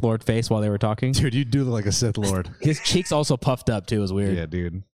your Sith Lord face while they were talking. Dude, you do look like a Sith Lord. His cheeks also puffed up too. It was weird. Yeah,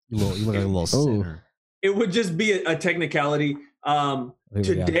 dude. You look like a little sinner. It would just be a technicality. Here we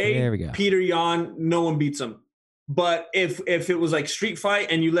go. Today, There we go. Peter Yan, no one beats him. But if it was like street fight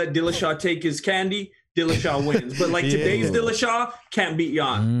and you let Dillashaw take his candy, Dillashaw wins. But like today's Dillashaw can't beat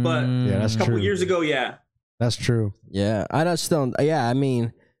Yan. But Yeah, that's a couple true. years ago, yeah. That's true. Yeah, I just don't. Yeah, I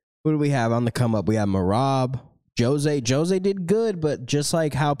mean, who do we have on the come up? We have Marab, Jose. Jose did good, but just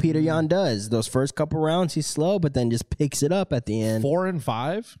like how Peter Yan does, those first couple rounds he's slow, but then just picks it up at the end. 4 and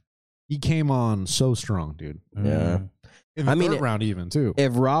 5, he came on so strong, dude. Yeah. In the I mean, third round even, too.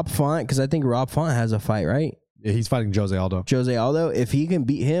 If Rob Font, because I think Rob Font has a fight, right? Yeah, he's fighting Jose Aldo. Jose Aldo. If he can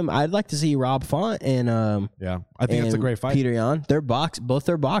beat him, I'd like to see Rob Font and Yeah, I think it's a and great fight. Peter Yan. Both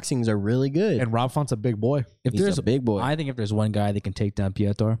their boxings are really good. And Rob Font's a big boy. If He's there's a big boy. I think if there's one guy that can take down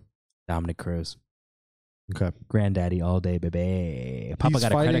Pietro, Dominic Cruz. Okay. Granddaddy all day, baby. Papa He's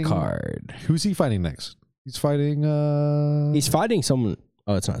got a fighting- credit card. Who's he fighting next? He's fighting... He's fighting someone.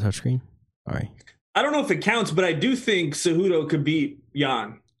 Oh, it's not touchscreen. Sorry. I don't know if it counts, but I do think Cejudo could beat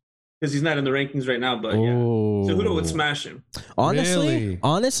Yan. Because he's not in the rankings right now, but yeah. Cejudo would smash him. Really?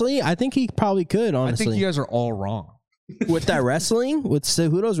 Honestly, I think he probably could. I Honestly, think you guys are all wrong. with that wrestling, with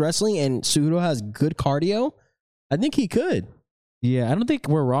Cejudo's wrestling, and Cejudo has good cardio, I think he could Yeah, I don't think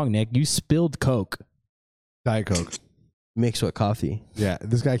we're wrong, Nick. You spilled Coke. Diet Coke. mix with coffee. Yeah,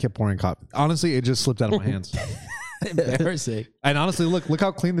 this guy kept pouring coffee. Honestly, it just slipped out of my hands. Embarrassing. And honestly, look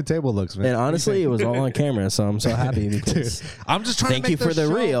how clean the table looks, man. And honestly, it was all on camera, so I'm so happy. Because Dude, I'm just trying thank to you make for the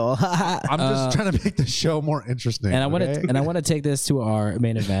show- real. I'm just trying to make the show more interesting. And I want okay? to take this to our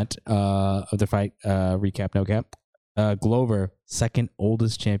main event of the fight recap, no cap. Glover, second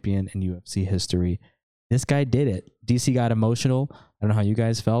oldest champion in UFC history. This guy did it. DC got emotional. I don't know how you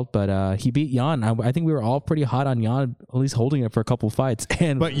guys felt, but he beat Yan. I think we were all pretty hot on Yan, at least holding it for a couple fights,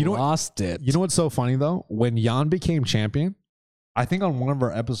 and But you know what- lost it. You know what's so funny though? When Jan became champion, I think on one of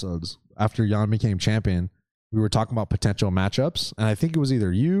our episodes after Jan became champion, we were talking about potential matchups, and I think it was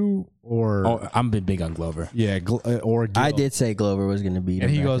either you or Oh, I'm been big on Glover. yeah, or Gil. I did say Glover was going to beat him.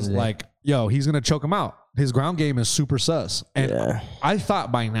 and he back goes in the day. like, "Yo, he's gonna choke him out. His ground game is super sus." And Yeah. I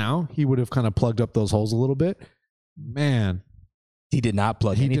thought by now he would have kind of plugged up those holes a little bit. Man, He did not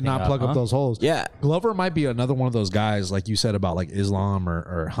plug. he did anything not plug up huh? those holes. Yeah. Glover might be another one of those guys, like you said about like Islam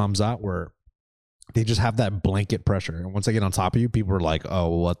or Hamzat, where they just have that blanket pressure. And once they get on top of you, people are like, oh,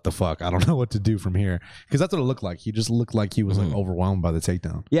 what the fuck? I don't know what to do from here. Because that's what it looked like. He just looked like he was like overwhelmed by the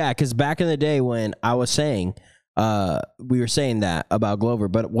takedown. Yeah, because back in the day when I was saying, we were saying that about Glover,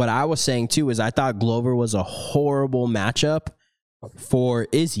 but what I was saying too is I thought Glover was a horrible matchup for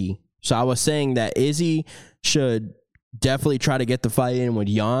Izzy. So I was saying that Izzy should definitely try to get the fight in with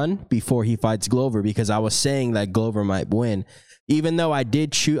Jan before he fights Glover, because I was saying that Glover might win. Even though I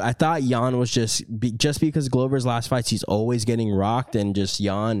thought Jan was just because Glover's last fights, he's always getting rocked, and just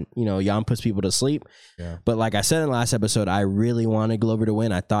Jan puts people to sleep. Yeah. But like I said in the last episode, I really wanted Glover to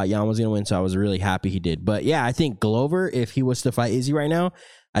win. I thought Jan was going to win, so I was really happy he did. But yeah, I think Glover, if he was to fight Izzy right now,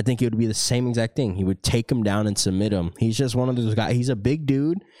 I think it would be the same exact thing. He would take him down and submit him. He's just one of those guys. He's a big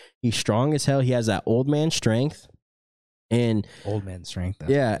dude. He's strong as hell. He has that old man strength. And Old man strength. that's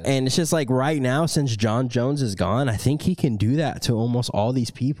yeah, what it is. and it's just like right now, since John Jones is gone, I think he can do that to almost all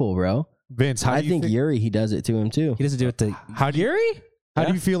these people, bro. Vince, how I do you think Yuri, he does it to him too. he doesn't do it to How do you- Yuri. how Yeah.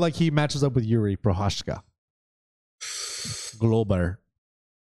 do you feel like he matches up with Yuri Prohashka? Glover.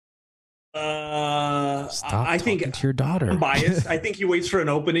 Stop I think talking to your daughter. I'm biased. I think he waits for an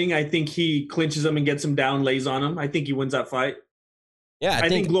opening. I think he clinches him and gets him down, lays on him. I think he wins that fight. Yeah, I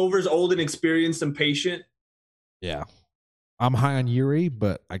think Glover's old and experienced and patient. Yeah. I'm high on Yuri,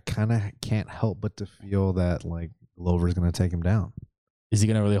 but I kind of can't help but to feel that like Glover's going to take him down. Is he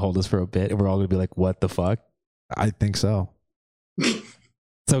gonna really hold us for a bit, and we're all gonna be like, "What the fuck?" I think so.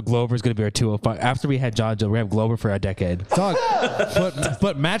 So Glover's gonna be our 205. After we had John Jones, we have Glover for a decade. Dog,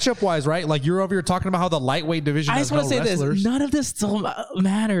 but matchup wise, right? Like you're over here talking about how the lightweight division. I has just want to no say wrestlers. this: none of this still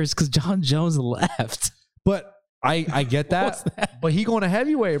matters because John Jones left. But I get that. But he going to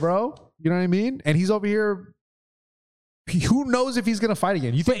heavyweight, bro. You know what I mean? And he's over here. Who knows if he's gonna fight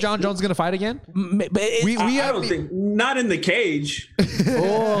again? You think John Jones is gonna fight again? I don't think not in the cage. But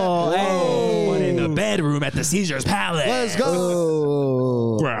in the bedroom at the Caesar's Palace. Let's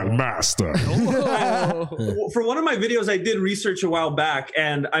go. Grandmaster. For one of my videos, I did research a while back,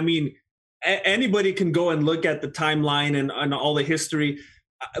 and I mean, anybody can go and look at the timeline and all the history.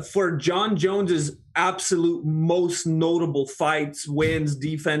 For John Jones's absolute most notable fights, wins,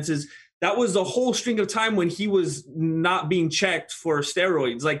 defenses, that was a whole string of time when he was not being checked for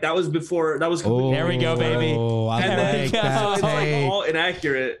steroids. Like that was before. That was completely There we go, baby. I and then like so that it's like take. all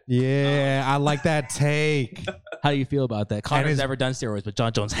inaccurate. Yeah, I like that take. How do you feel about that? Connor's his- never done steroids, but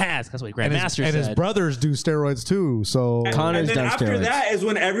John Jones has. That's what And Grandmaster his said. brothers do steroids too. So Connor's and then done after steroids. that is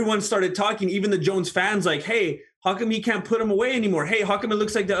when everyone started talking, even the Jones fans, like, hey, how come he can't put him away anymore? Hey, how come it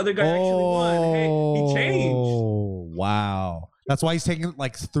looks like the other guy actually won? Hey, he changed. Oh, wow. That's why he's taking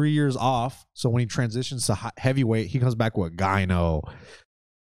like 3 years off. So when he transitions to heavyweight, he comes back with gyno,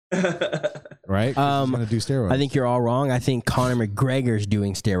 right? 'Cause he's gonna do steroids. I think you're all wrong. I think Conor McGregor's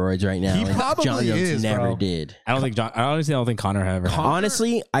doing steroids right now. He and probably John Jones is, never bro. did. I don't think Connor ever.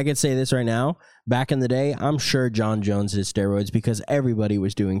 Honestly, I could say this right now. Back in the day, I'm sure John Jones did steroids because everybody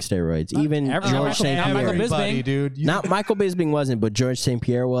was doing steroids. Even George St. Michael Pierre. Bisping. Everybody, dude. Not Michael Bisping wasn't, but George St.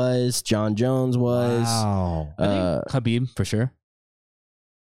 Pierre was. John Jones was. Wow. Khabib for sure.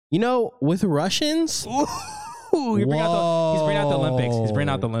 You know, with Russians, Ooh, he's bringing out the Olympics. He's bringing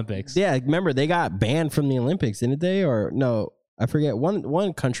out the Olympics. yeah, remember they got banned from the Olympics, didn't they? Or no, I forget.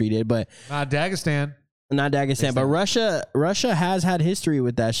 One country did, but Not Dagestan. not Dagestan. But Russia has had history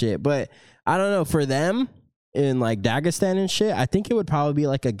with that shit. But I don't know, for them in like Dagestan and shit, I think it would probably be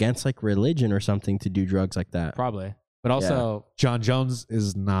like against like religion or something to do drugs like that. Probably. But also, John Jones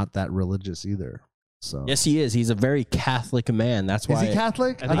is not that religious either. So Yes, he is. He's a very Catholic man. That's why is he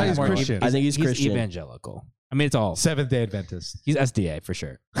Catholic? I think thought he's more- Christian. I think he's Christian. evangelical. I mean, it's all. Seventh-day Adventist. He's SDA for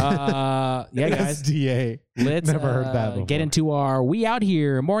sure. Yeah, guys. SDA. Let's Never heard that before. get into our We Out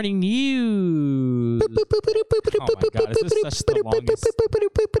Here morning news. Oh my god, this is such the longest.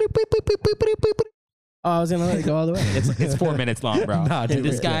 Oh, I was gonna let it go all the way. It's 4 minutes long, bro. Nah, dude,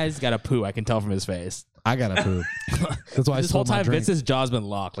 this it's guy's got a poo. I can tell from his face. I gotta poop. That's why I This whole sold my time, drink. Vince's jaw's been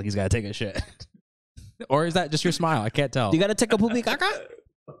locked, like he's got to take a shit. Or is that just your smile? I can't tell. You gotta take a poopy caca.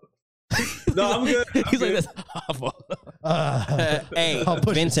 No, I'm good. I'm He's like good. this. Awful. Hey, I'll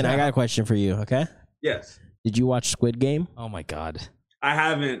push Vincent, it I down. got a question for you. Okay, Yes, did you watch Squid Game? Oh my god. I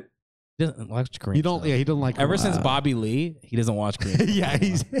haven't. He doesn't watch Korean. You don't. stuff. Yeah, he don't like. Ever since Bobby Lee, he doesn't watch Korean. yeah,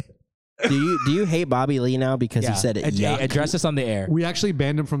 he's. Do you hate Bobby Lee now because he said it? Hey, Yuck? address this on the air. We actually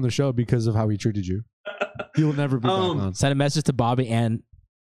banned him from the show because of how he treated you. He will never be back on. Send a message to Bobby and.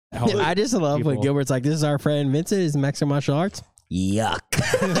 I just love when People. Gilbert's like, "This is our friend Vincent. Is Mexican martial arts." Yuck.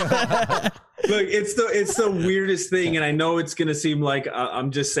 Look, it's the weirdest thing, and I know it's gonna seem like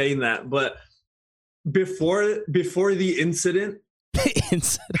I'm just saying that, but before the incident,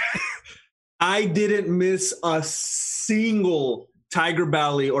 I didn't miss a single Tiger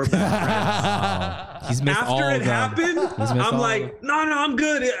Belly or back He's missed all after of it them. happened. He's missed I'm all like, of no, I'm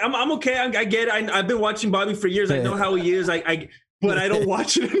good. I'm okay. I get it. I've been watching Bobby for years. I know how he is. But I don't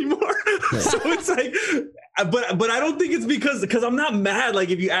watch it anymore. So it's like, but I don't think it's because I'm not mad. Like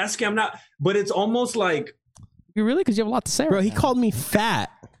if you ask me, I'm not. But it's almost like, You really? Because you have a lot to say. Bro, right he now. called me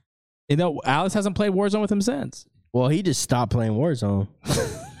fat. You know, Alex hasn't played Warzone with him since. Well, he just stopped playing Warzone.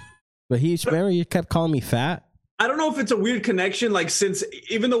 But remember he kept calling me fat. I don't know if it's a weird connection. Like since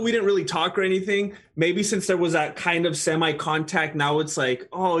even though we didn't really talk or anything, maybe since there was that kind of semi-contact, now it's like,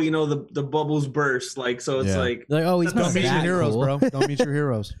 oh, you know, the bubbles burst. Like so, it's Yeah. like, They're like, oh, he's not Don't meet your that heroes, cool. bro. Don't meet your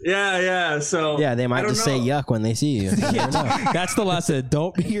heroes. yeah. So Yeah, they I might don't just say know. yuck when they see you. You never know. That's the lesson.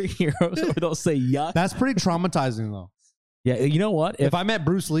 Don't be your heroes or they'll say yuck. That's pretty traumatizing, though. Yeah, you know what? If I met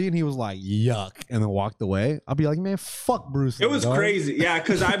Bruce Lee and he was like, yuck, and then walked away, I'll be like, man, fuck Bruce Lee. It was dog. crazy. Yeah,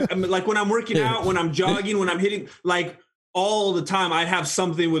 because I'm like when I'm working out, when I'm jogging, when I'm hitting, like all the time, I'd have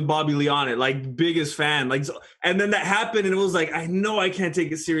something with Bobby Lee on it. Like biggest fan. Like, so, and then that happened, and it was like, I know I can't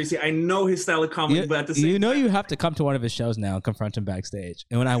take it seriously. I know his style of comedy, but at the same you know you have to come to one of his shows now and confront him backstage,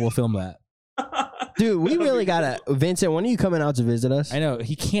 and I will film that. Dude, we really gotta Vincent, when are you coming out to visit us? I know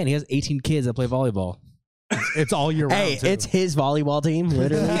he can't. He has 18 kids that play volleyball. it's all year round. Hey, too. it's his volleyball team,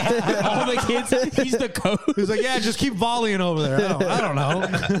 literally. All the kids, he's the coach. He's like, yeah, just keep volleying over there. I don't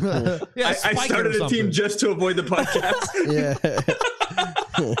know. Yeah, I spike it or started a something. team just to avoid the podcast.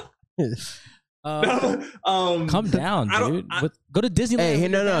 Calm down, dude. Go to Disneyland. Hey,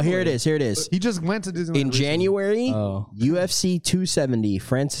 with your no, here it family. is. Here it is. He just went to Disneyland In recently. January, Oh. UFC 270,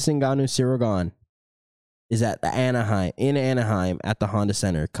 Francis Ngannou Cirogan is at the Anaheim at the Honda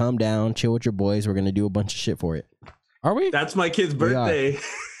Center. Come down, chill with your boys. We're gonna do a bunch of shit for it. Are we? That's my kid's We are. birthday.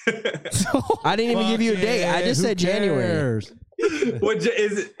 I didn't even give you a Fuck date. yeah, I just who said January. cares? What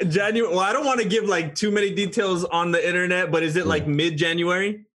is it, January? Well, I don't want to give like too many details on the internet, but is it like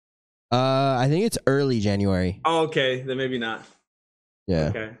mid-January? I think it's early January. Oh, okay, then maybe not. Yeah.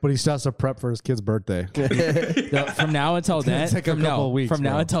 Okay. But he still has to prep for his kid's birthday. No, from now until then, take a from couple of weeks, from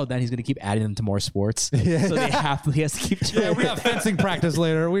now bro. until then, he's gonna keep adding them to more sports. Yeah. So he has to keep. Yeah, we got fencing practice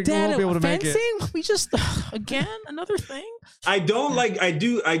later. We Dad, won't be able to make it. fencing? We just again another thing. I don't like. I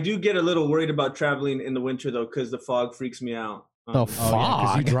do get a little worried about traveling in the winter though, because the fog freaks me out. Oh, Oh, yeah,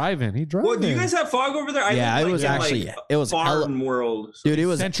 'cause he driving. He driving. Well, do you guys have fog over there? I Yeah, live, it was in, actually- it was farm world. So- Dude, it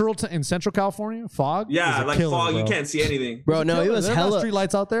was in Central California? Fog? yeah, is a like killer, fog. bro. You can't see anything. bro. No, it was There are no hella. street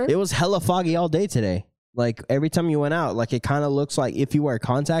lights out there. It was hella foggy all day today. Like every time you went out, like it kind of looks like if you wear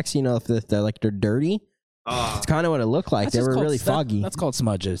contacts, you know, if they're dirty. It's kind of what it looked like. That's They just were called- really foggy. That's called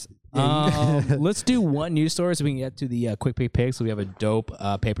smudges. Let's do one news story so we can get to the quick pick picks. So we have a dope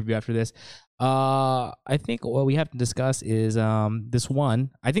pay per view after this. I think what we have to discuss is this one.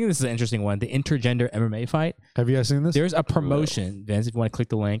 I think this is an interesting one. The intergender MMA fight. Have you guys seen this? There's a promotion, Vince. If you want to click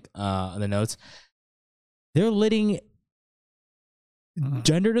the link in the notes, they're letting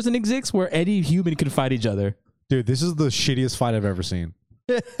gender doesn't exist where any human can fight each other. Dude, this is the shittiest fight I've ever seen.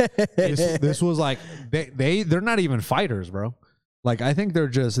 This was like they're not even fighters, bro. Like I think they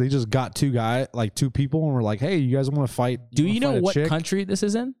just got two people and were like, hey, you guys want to fight? Do you know fight a what chick? country this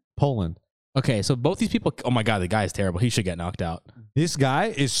is in? Poland. Okay, so both these people. Oh my god, the guy is terrible. He should get knocked out. This guy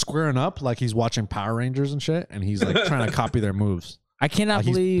is squaring up like he's watching Power Rangers and shit, and he's like trying to copy their moves. I cannot Like,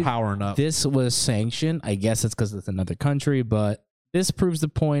 he's believe powering up. this was sanctioned. I guess it's because it's another country, but this proves the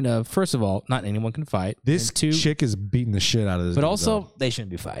point of, first of all, not anyone can fight. This and two, chick is beating the shit out of this. but dude, also though. they shouldn't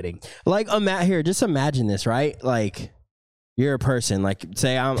be fighting. Like here, just imagine this, right? Like you're a person. Like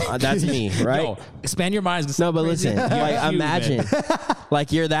say that's me, right? Yo, expand your minds. No, but listen, like imagine,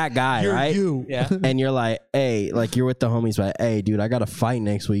 like you're that guy, You're right? you. Yeah. And you're like, hey, like you're with the homies, but hey, dude, I got a fight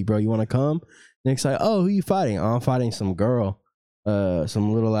next week, bro. You want to come? Next, like, oh, who you fighting? Oh, I'm fighting some girl,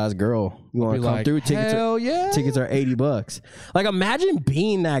 some little ass girl. You want to Be come like, through? hell yeah. Tickets are $80. Like, imagine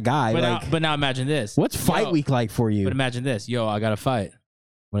being that guy. But, Like, but now imagine this. what's fight Yo, week like for you? But imagine this. Yo, I got to fight.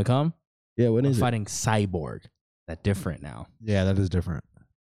 Want to come? Yeah, when I'm is it? fighting Cyborg. That different now. Yeah, that is different.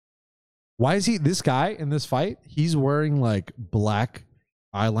 Why is this guy in this fight? He's wearing like black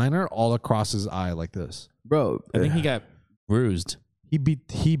eyeliner all across his eye like this. Bro, I think he got bruised. He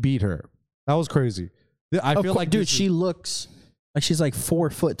beat her. That was crazy. I feel like dude, this she looks like she's like 4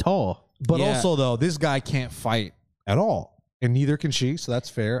 foot tall. but Yeah. also though, this guy can't fight at all. And neither can she, so that's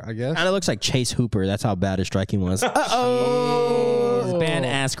fair, I guess. Kind of looks like Chase Hooper. That's how bad his striking was. It's Ben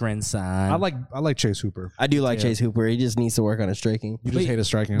Askren, son. I like Chase Hooper. I do like Chase Hooper. He just needs to work on his striking. You just hate his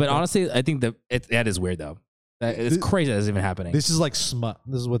striking. But honestly, I think that is weird though. It's crazy that is even happening. this is like smut.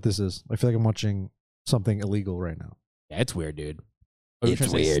 This is what this is. I feel like I'm watching something illegal right now. Yeah, it's weird, dude. Oh, you're It's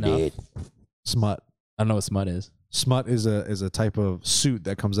trying to say weird, snuff? dude. Smut. I don't know what smut is. Smut is a type of soot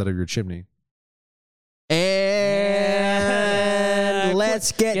that comes out of your chimney. And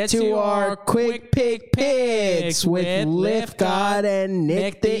let's get to our quick pick picks with Lift God and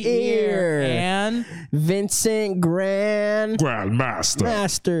Nick the Ear and Vincent Grandmaster.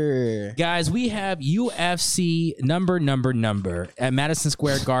 guys, we have UFC number at Madison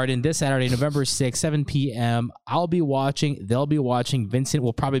Square Garden this Saturday, November 6th, 7 p.m. I'll be watching. They'll be watching. Vincent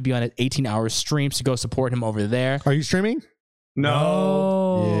will probably be on an 18-hour stream, so go support him over there. Are you streaming?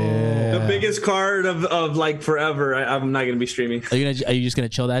 No. Yeah. The biggest card of like forever. I'm not gonna be streaming. Are you just gonna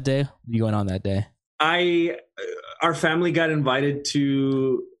chill that day? What are you going on that day? Our family got invited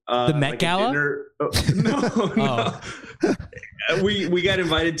to The Met like a Gala? dinner. No. We got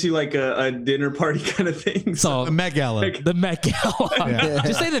invited to like a dinner party kind of thing. So The Met Gala. the Met Gala. Yeah.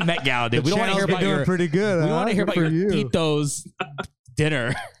 Just say the Met Gala, dude. The We don't want to channel's hear been about doing your. pretty good. We don't want to hear about your Tito's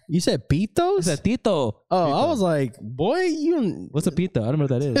dinner. You said Pitos? What's a Tito? Oh, I was like, boy, you. What's a Pito? I don't know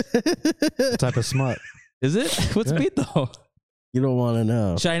what that is. type of smut. Is it? What's Yeah. Pito? You don't want to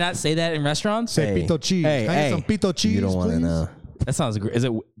know. Should I not say that in restaurants? Say Hey. pito cheese. Hey, Can I get hey. some pito cheese, You don't want to please? know. That sounds great. Is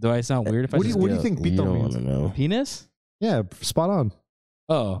it? Do I sound weird if I What do just you think You pito don't means? want to know. penis? Yeah, spot on.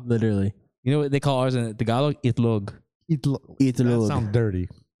 Oh, Literally. You know what they call ours in Tagalog? Itlog. That sounds dirty.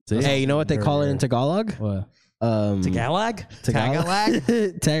 Hey, you know what they call it in Tagalog? What? Tagalog?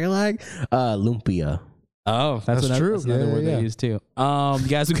 Lumpia. Oh, that's true. That's another word Yeah. they use too. You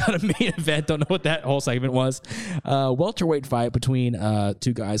guys, we got a main event. Don't know what that whole segment was. Welterweight fight between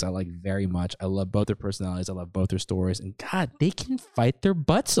two guys I like very much. I love both their personalities. I love both their stories. And God, they can fight their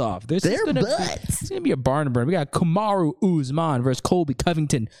butts off. It's gonna be a barn burn. We got Kamaru Usman versus Colby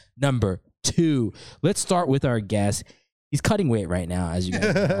Covington, number 2. Let's start with our guest. He's cutting weight right now, as you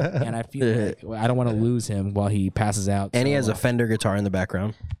guys know. And I feel like I don't want to lose him while he passes out. And he has a Fender guitar in the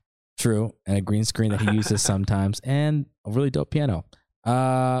background. True, and a green screen that he uses sometimes, and a really dope piano.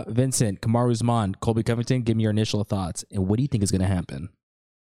 Vincent, Kamaru Usman, Colby Covington, give me your initial thoughts, and what do you think is going to happen?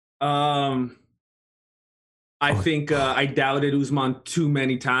 I think I doubted Usman too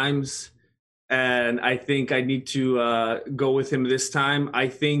many times, and I think I need to go with him this time. I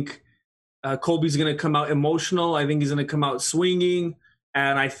think Colby's going to come out emotional. I think he's going to come out swinging,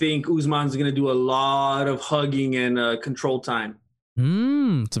 and I think Usman's going to do a lot of hugging and control time.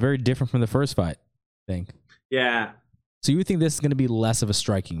 It's very different from the first fight, I think. Yeah. So you think this is going to be less of a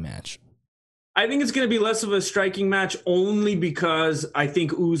striking match? I think it's going to be less of a striking match only because I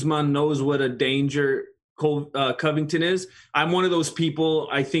think Usman knows what a danger Covington is. I'm one of those people,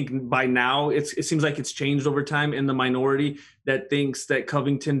 I think by now, it seems like it's changed over time in the minority that thinks that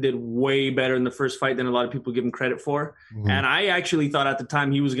Covington did way better in the first fight than a lot of people give him credit for. Mm-hmm. And I actually thought at the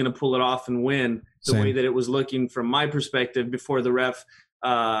time he was going to pull it off and win the way that it was looking from my perspective before the ref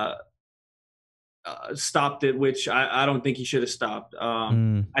stopped it, which I don't think he should have stopped.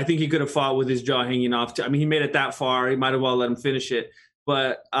 I think he could have fought with his jaw hanging off. I mean, he made it that far. He might have well let him finish it.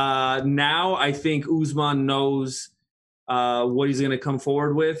 But now I think Usman knows what he's going to come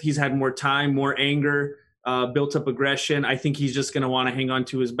forward with. He's had more time, more anger, built up aggression. I think he's just going to want to hang on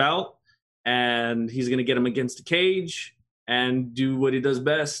to his belt, and he's going to get him against the cage and do what he does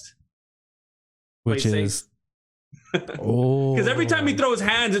best. Which is... Because every time he throws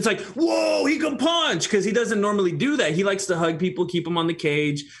hands, it's like, whoa, he can punch, because he doesn't normally do that. He likes to hug people, keep them on the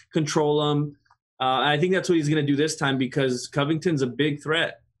cage, control them. I think that's what he's going to do this time because Covington's a big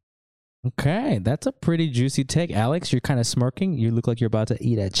threat. Okay, that's a pretty juicy take. Alex, you're kind of smirking. You look like you're about to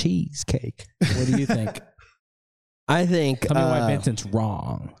eat a cheesecake. What do you think? I think... Tell me why Vincent's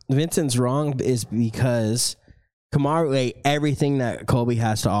wrong. Vincent's wrong is because Kamaru ate everything that Colby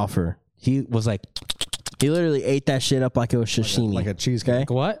has to offer. He was like... He literally ate that shit up like it was sashimi. Like a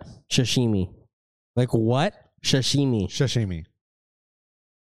cheesecake. Like what? Sashimi. Like what? Sashimi.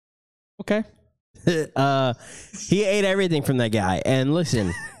 Okay. He ate everything from that guy. And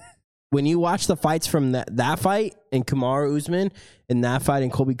listen, when you watch the fights from that fight and Kamaru Usman and that fight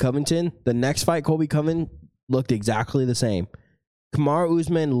and Colby Covington, the next fight, Colby Covington looked exactly the same. Kamaru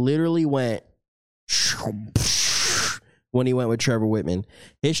Usman literally went when he went with Trevor Whitman.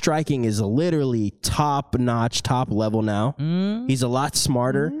 His striking is literally top notch, top level now. He's a lot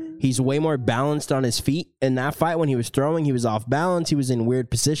smarter. He's way more balanced on his feet. In that fight, when he was throwing, he was off balance. He was in weird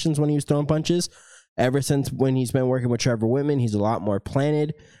positions when he was throwing punches. Ever since when he's been working with Trevor Whitman, he's a lot more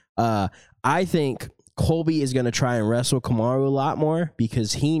planted. I think Colby is going to try and wrestle Kamaru a lot more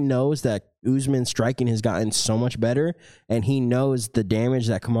because he knows that Usman's striking has gotten so much better, and he knows the damage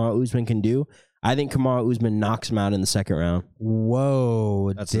that Kamaru Usman can do. I think Kamaru Usman knocks him out in the second round.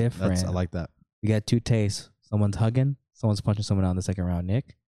 Whoa, that's different. I like that. We got two tastes. Someone's hugging, someone's punching someone out in the second round.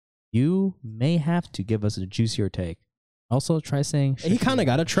 Nick, you may have to give us a juicier take. Also, try saying... He kind of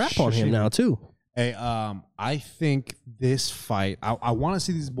got a trap on him now, too. Hey, I think this fight, I want to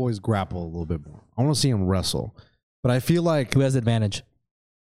see these boys grapple a little bit more. I want to see them wrestle. But I feel like... Who has the advantage?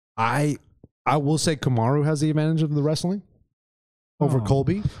 I will say Kamaru has the advantage of the wrestling over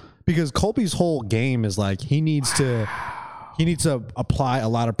Colby. Because Colby's whole game is like he needs to apply a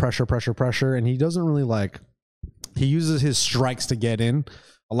lot of pressure, and he doesn't really he uses his strikes to get in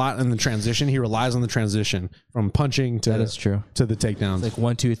a lot in the transition. He relies on the transition from punching to that is true to the takedowns. It's like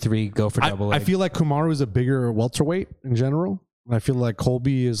 1, 2, 3, go for double leg. I feel like Kamaru is a bigger welterweight in general, and I feel like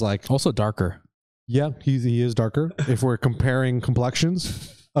Colby is also darker. Yeah, he is darker. If we're comparing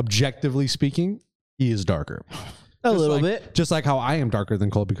complexions, objectively speaking, he is darker. A little bit. Just like how I am darker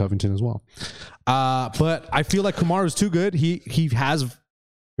than Colby Covington as well. But I feel like Kamaru's too good. He has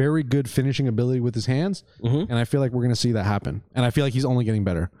very good finishing ability with his hands. And I feel like we're going to see that happen. And I feel like he's only getting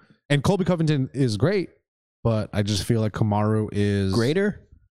better. And Colby Covington is great, but I just feel like Kamaru is... Greater?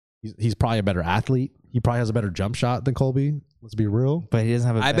 He's probably a better athlete. He probably has a better jump shot than Colby. Let's be real. But he doesn't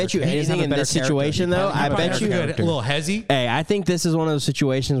have a I bet you anything in this situation, though, I bet you... A little hezzy. Hey, I think this is one of those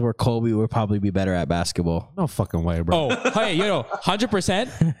situations where Colby would probably be better at basketball. No fucking way, bro. Oh, hey,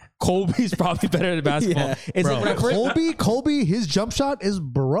 100%. Colby's probably better than basketball. Yeah. It's Bro, like when I first- Colby, his jump shot is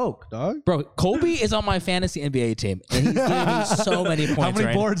baroque, dog. Bro, Colby is on my fantasy NBA team, and he's giving me so many points. How many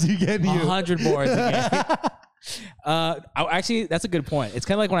right boards are you getting? now. You 100 boards. Actually, that's a good point. It's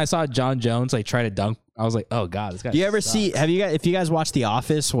kind of like when I saw John Jones like try to dunk. I was like, oh god, this guy. Do you ever sucks. see? If you guys watch The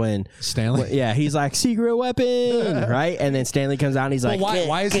Office when Stanley. yeah, he's like secret weapon, right? And then Stanley comes out and he's Well, like,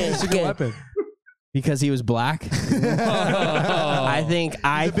 why is he a secret weapon? because he was black. I think big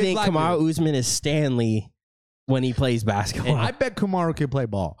black Kamaru Usman is Stanley when he plays basketball. I bet Kamaru can play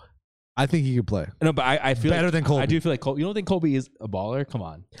ball. I think he could play. No, but I feel Better like, than Colby. I do feel like Colby. You don't think Colby is a baller? Come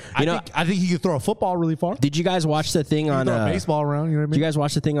on. I think he could throw a football really far. Did you guys watch the thing He on could throw a baseball around. You know what I Did mean? you guys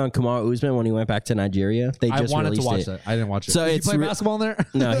watch the thing on Kamaru Usman when he went back to Nigeria? They I just wanted to released watch it. that. I didn't watch it. So Did it's he play basketball in there?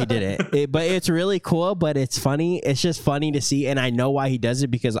 No, he didn't. But it's really cool. But it's funny. It's just funny to see, and I know why he does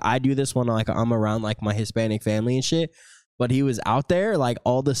it because I do this when like I'm around like my Hispanic family and shit. But he was out there, like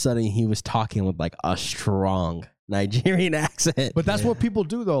all of a sudden he was talking with like a strong Nigerian accent. But that's what people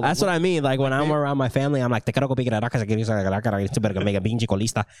do, though. That's what I mean. Like when I'm around my family, I'm like, and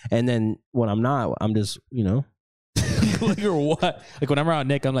then when I'm not, I'm just, you know. Like or what? Like when I'm around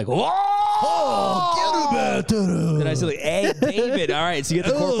Nick, I'm like, whoa! Then I say like, hey, David. All right, so you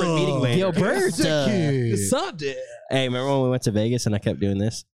get the corporate meeting later. Gilberto. What's up, dude? Hey, remember when we went to Vegas and I kept doing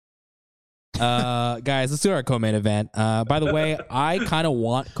this? Guys, let's do our co-main event. By the way, I kind of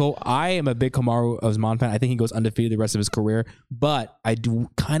want I am a big Kamaru Usman fan. I think he goes undefeated the rest of his career, but I do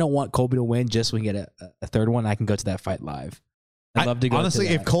kind of want Colby to win just so we can get a third one. I can go to that fight live. I'd love to go. Honestly,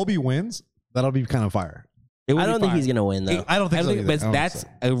 to that. if Colby wins, that'll be kind of fire. It would I be don't think fire. he's gonna win though. I don't think so either. but I don't that's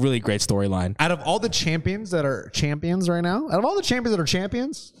think so. a really great storyline. Out of all the champions that are champions right now, out of all the champions that are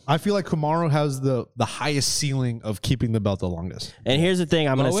champions, I feel like Kamaru has the highest ceiling of keeping the belt the longest. And here's the thing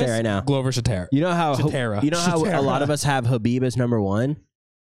I'm gonna say right now. Glover Shatera. You know how Shatera. a lot of us have Habib as number one?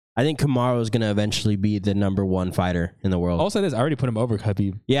 I think Kamaru is going to eventually be the number one fighter in the world. Also, this I already put him over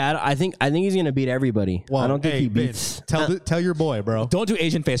Khabib. Yeah, I think he's going to beat everybody. Well, I don't think hey, he beats. Vince, tell your boy, bro. Don't do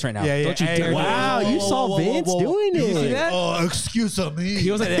Asian face right now. Yeah, yeah. Don't you Hey, dare. do wow, that. you saw Vince doing He's it. like, See that? oh, excuse me. He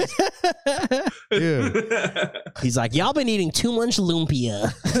was like this. Dude. He's like, y'all been eating too much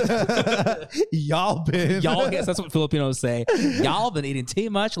lumpia. Y'all been. Y'all, guess that's what Filipinos say. Y'all been eating too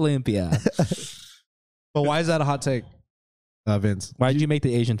much lumpia. But why is that a hot take, Vince? Why did you make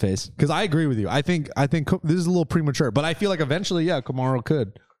the Asian face? Because I agree with you. I think this is a little premature, but I feel like eventually, yeah, Kamaru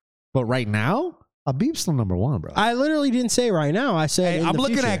could. But right now, Habib's still number one, bro. I literally didn't say right now. I said Hey, in I'm the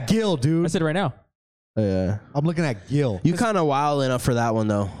looking future. at Gil, I dude. said it right now. I'm looking at Gil. You kind of wild enough for that one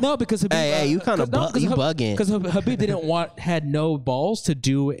though. No, because Habib, Hey, you kind of bugging. Because Habib had no balls to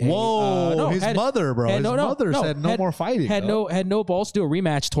do. Whoa, his mother, bro. His mother said no more fighting. Had no balls to do a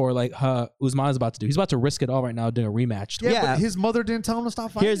rematch tour like Usman is about to do. He's about to risk it all right now doing a rematch tour. Yeah, Yeah. but his mother didn't tell him to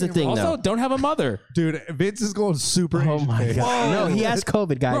stop fighting. Here's the thing, bro. though. Also, don't have a mother. Dude, Vince is going super. Oh Asian my face. god! No, he has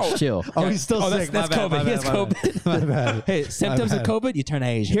COVID, guys. Bro. Chill. Oh, he's still That's sick. My bad, COVID. my He has bad, my bad. COVID. My bad. Hey, symptoms of bad. COVID, you turn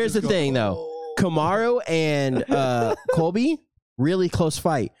Asian. Here's the thing, though. Kamaru and Colby, really close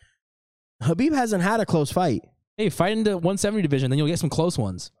fight. Habib hasn't had a close fight. Hey, fight in the 170 division, then you'll get some close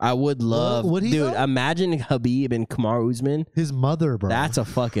ones. I would love, Would he, dude. though? Imagine Habib and Kamaru Usman. His mother, bro. That's a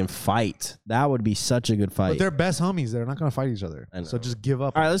fucking fight. That would be such a good But fight. they're best homies. They're not going to fight each other. I know. So just give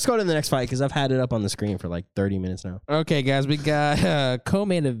up. All right, let's go to the next fight because I've had it up on the screen for like 30 minutes now. Okay, guys, we got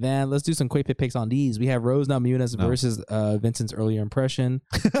co-main event. Let's do some quick picks on these. We have Rose Namajunas versus Vincent's earlier impression,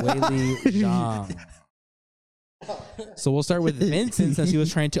 Weili Zhang. So we'll start with Vincent since he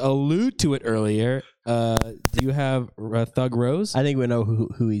was trying to allude to it earlier. Do you have Thug Rose I think we know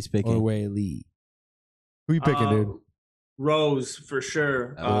who he's or picking. Weili? Who you picking, dude? Rose for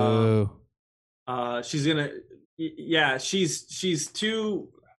sure. She's gonna. Yeah, she's too.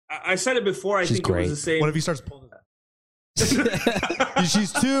 I said it before. I She's think great. it was the same. What if he starts pulling that?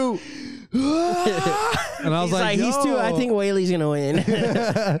 She's too. And I was He's like, he's too. I think Weili's gonna win.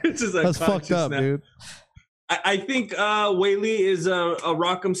 It's just That's fucked up, dude. I think Weili is a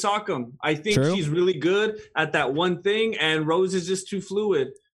rock'em sock'em. I think True. she's really good at that one thing, and Rose is just too fluid.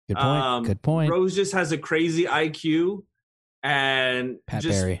 Good point. Good point. Rose just has a crazy IQ and Pat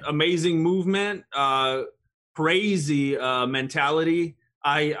just Barry. amazing movement, crazy mentality.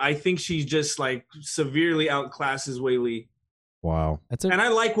 I think she just like severely outclasses Weili, Wow. That's it. and I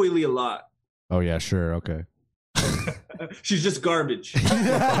like Weili a lot. Oh, yeah, sure. Okay. She's just garbage.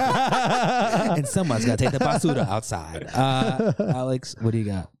 And someone's got to take the basura outside. Alex, what do you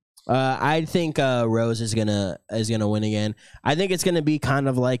got? I think Rose is gonna win again. I think it's gonna be kind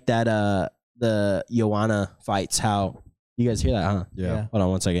of like that the Joanna fights. How you guys hear that? Huh? Yeah. Hold on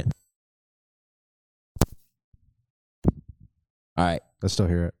one second. All right. I still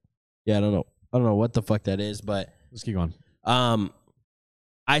hear it. Yeah, I don't know what the fuck that is, but Let's keep going.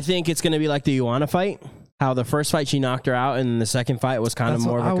 I think it's gonna be like the Ioana fight. How the first fight she knocked her out, and the second fight was kind of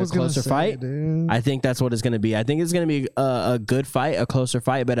more of like a closer fight. Dude. I think that's what it's gonna be. I think it's gonna be a good fight, a closer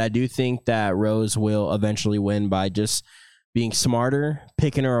fight, but I do think that Rose will eventually win by just being smarter,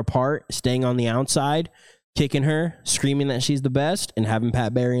 picking her apart, staying on the outside, kicking her, screaming that she's the best, and having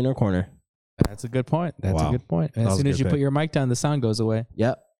Pat Barry in her corner. That's a good point. That's Wow. a good point. That As was soon a as good you put pick. your mic down, the sound goes away.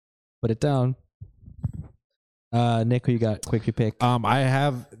 Yep. Put it down. Nick, who you got? Quick, you pick. I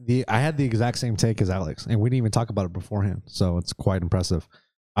had the exact same take as Alex, and we didn't even talk about it beforehand, so it's quite impressive.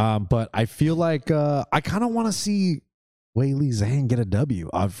 But I feel like I kind of want to see Weili Zhang get a W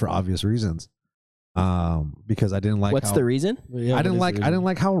for obvious reasons. Because I didn't like What's how, the reason? I didn't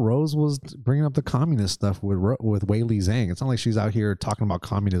like how Rose was bringing up the communist stuff with Weili Zhang. It's not like she's out here talking about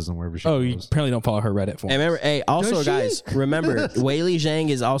communism wherever she Oh, you goes. apparently don't follow her Reddit form. Hey, remember, also, Does she? guys, remember, Weili Zhang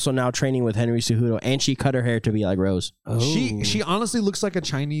is also now training with Henry Cejudo, and she cut her hair to be like Rose. She honestly looks like a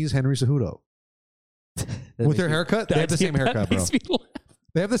Chinese Henry Cejudo with her haircut. They have the same haircut, bro.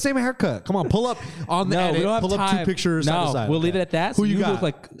 They have the same haircut. Come on, pull up on the edit. we don't have Pull time. up 2 pictures. side to No, side. we'll Okay. leave it at that. Who So you got? look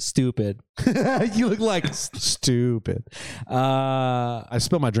like stupid. You look like stupid. I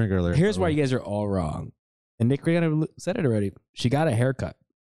spilled my drink earlier. Here's why you guys are all wrong. And Nick Rihanna said it already. She got a haircut.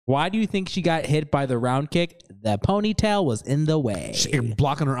 Why do you think she got hit by the round kick? The ponytail was in the way.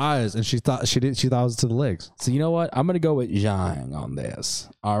 blocking her eyes, and she thought it was to the legs. So you know what? I'm gonna go with Zhang on this.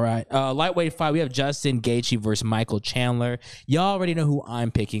 All right. Lightweight fight. We have Justin Gaethje versus Michael Chandler. Y'all already know who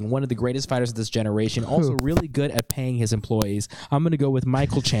I'm picking. One of the greatest fighters of this generation. Also really good at paying his employees. I'm gonna go with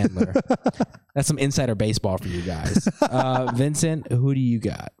Michael Chandler. That's some insider baseball for you guys. Vincent, who do you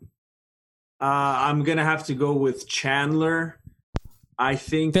got? I'm gonna have to go with Chandler. I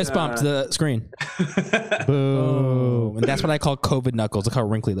think Fist bump to the screen. Boo. And that's what I call COVID knuckles. Look how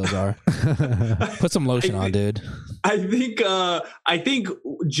wrinkly those are. Put some lotion on, dude. I think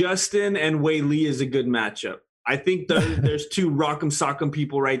Justin and Weili is a good matchup. I think there's 2 rock'em sock'em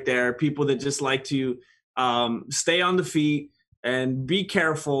people right there. People that just like to stay on the feet and be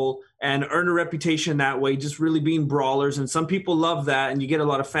careful and earn a reputation that way. Just really being brawlers, and some people love that, and you get a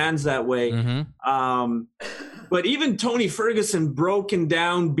lot of fans that way. Mm-hmm. But even Tony Ferguson, broken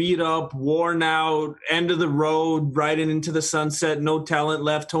down, beat up, worn out, end of the road, riding into the sunset, no talent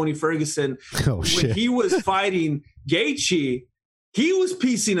left. Tony Ferguson, Oh shit. when he was fighting Gaethje, he was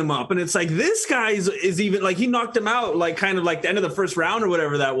piecing him up, and it's like this guy is even like he knocked him out, like kind of like the end of the first round or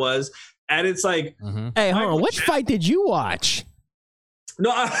whatever that was, and it's like, Hey, hold on. Which fight did you watch? no,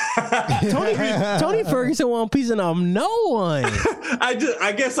 Tony Ferguson won't piecing up no one.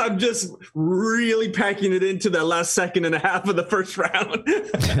 I guess I'm just really packing it into the last second and a half of the first round.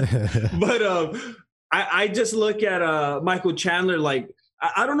 But I just look at Michael Chandler like,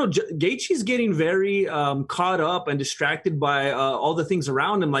 I don't know. Gaethje's getting very caught up and distracted by all the things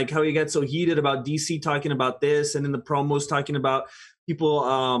around him, like how he got so heated about DC talking about this, and in the promos talking about people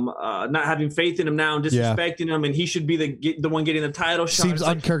not having faith in him now and disrespecting him, and he should be the one getting the title shot. Seems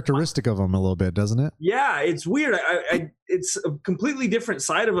uncharacteristic of him a little bit, doesn't it? Yeah, it's weird. It's a completely different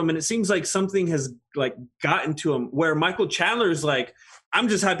side of him, and it seems like something has like gotten to him. Where Michael Chandler's like, I'm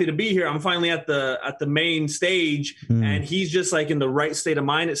just happy to be here. I'm finally at the main stage, and he's just like in the right state of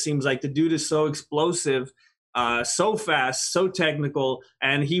mind. It seems like the dude is so explosive, so fast, so technical,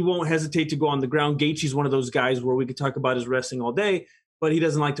 and he won't hesitate to go on the ground. Gaethje's one of those guys where we could talk about his wrestling all day, but he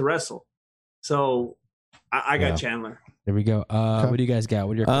doesn't like to wrestle. So I got Chandler. There we go. What do you guys got?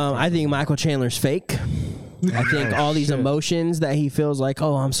 What are your I think Michael Chandler's fake. I think all these emotions that he feels like,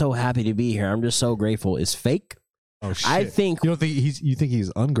 oh, I'm so happy to be here, I'm just so grateful, is fake. Oh shit. I think you think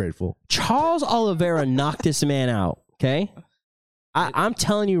he's ungrateful. Charles Oliveira knocked this man out. Okay, I'm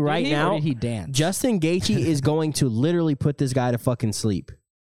telling you right now, did he dance? Justin Gaethje is going to literally put this guy to fucking sleep.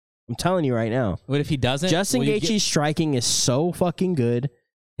 I'm telling you right now. What if he doesn't? Justin Gaethje's striking is so fucking good.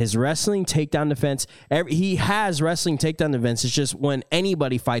 His wrestling takedown defense, he has wrestling takedown defense. It's just when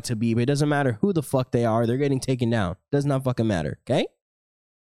anybody fights Khabib, it doesn't matter who the fuck they are, they're getting taken down. Does not fucking matter. Okay.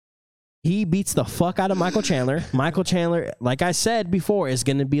 He beats the fuck out of Michael Chandler. Michael Chandler, like I said before, is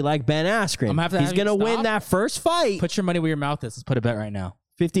going to be like Ben Askren. He's going to win that first fight. Put your money where your mouth is. Let's put a bet right now.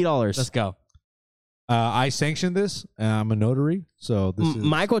 $50. Let's go. I sanctioned this. I'm a notary, so this is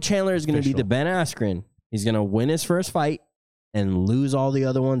Michael Chandler is going to be the Ben Askren. He's going to win his first fight and lose all the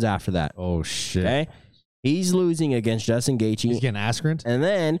other ones after that. Oh shit. Okay? He's losing against Justin Gaethje. He's getting Askren. And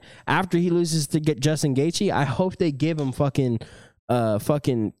then after he loses to get Justin Gaethje, I hope they give him fucking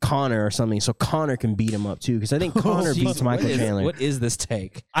Conor or something, so Conor can beat him up too. Because I think Conor beats Michael Chandler. What is this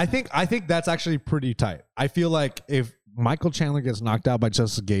take? I think that's actually pretty tight. I feel like if Michael Chandler gets knocked out by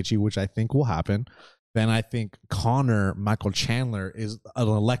Justin Gaethje, which I think will happen, then I think Conor Michael Chandler is an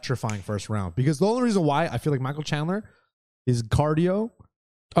electrifying first round. Because the only reason why I feel like Michael Chandler is cardio.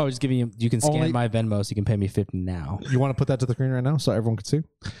 Oh, just giving you. You can scan my Venmo, so you can pay me $50 now. You want to put that to the screen right now so everyone can see?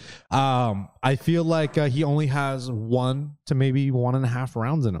 I feel like he only has 1 to maybe 1.5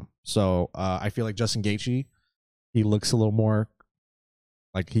 rounds in him. So I feel like Justin Gaethje, he looks a little more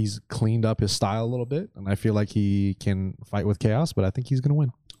like he's cleaned up his style a little bit, and I feel like he can fight with chaos. But I think he's gonna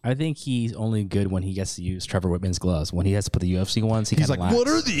win. I think he's only good when he gets to use Trevor Whitman's gloves. When he has to put the UFC ones, he's like, "What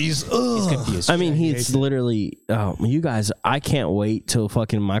are these?" He's confused. I mean, he's literally. You guys, I can't wait till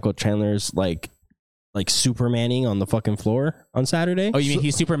fucking Michael Chandler's like Supermaning on the fucking floor on Saturday. Oh, you mean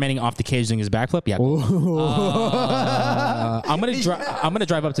he's Supermaning off the cage doing his backflip? Yeah. I'm gonna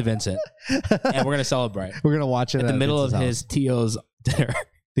drive up to Vincent, and we're gonna celebrate. We're gonna watch it at the middle of his Tio's dinner.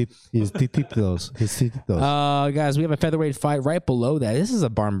 His tititos. Guys, we have a featherweight fight right below that. This is a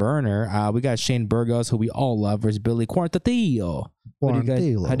barn burner. We got Shane Burgos, who we all love, versus Billy Quarantillo. How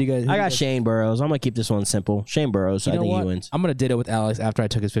do you guys? I got Shane Burrows. I'm gonna keep this one simple. Shane Burrows. I think he wins. I'm gonna ditto with Alex after I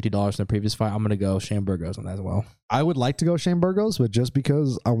took his $50 in the previous fight. I'm gonna go Shane Burgos on that as well. I would like to go Shane Burgos, but just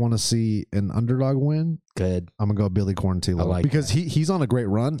because I want to see an underdog win, good. I'm gonna go Billy Quarantillo because he's on a great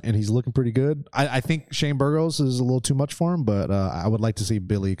run and he's looking pretty good. I think Shane Burgos is a little too much for him, but I would like to see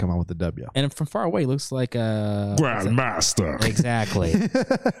Billy come out with the W. And from far away, looks like a Grandmaster. Exactly.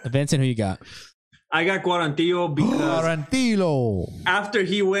 Vincent, who you got? I got Quarantillo because after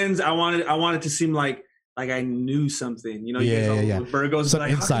he wins, I wanted to seem like I knew something. You know, with Burgos,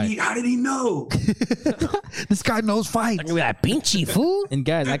 like, how did he know? This guy knows fights. That pinchy fool. And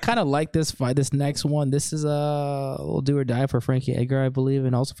guys, I kind of like this fight. This next one, this is a little do or die for Frankie Edgar, I believe,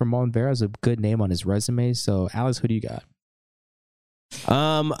 and also for Marlon Vera is a good name on his resume. So, Alex, who do you got?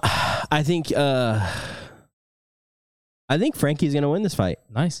 I think Frankie's gonna win this fight.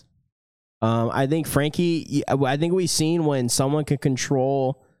 Nice. I think Frankie. I think we've seen when someone can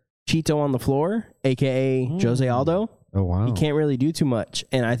control Chito on the floor, aka Jose Aldo. Oh wow! He can't really do too much,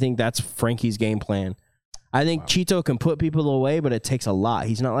 and I think that's Frankie's game plan. I think Chito can put people away, but it takes a lot.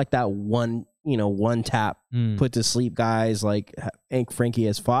 He's not like that one tap put to sleep guys like Frankie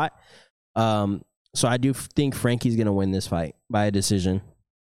has fought. So I do think Frankie's gonna win this fight by a decision.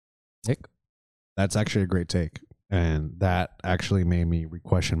 Nick, that's actually a great take, and that actually made me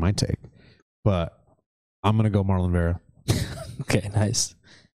question my take. But I'm gonna go Marlon Vera. Okay, nice.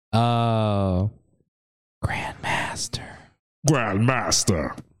 Grandmaster.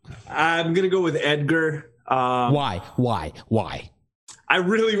 I'm gonna go with Edgar. Why? I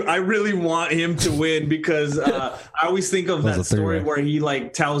really want him to win because I always think of that story where he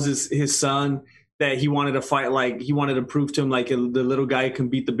like tells his son that he wanted to fight, like he wanted to prove to him like the little guy can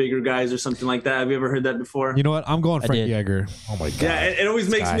beat the bigger guys or something like that. Have you ever heard that before? You know what? I'm going Frankie Edgar. Oh my god! Yeah, it always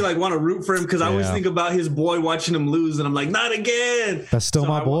makes me like want to root for him because I always think about his boy watching him lose, and I'm like, not again. That's still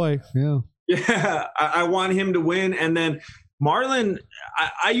my boy. Yeah, I want him to win, and then Marlon.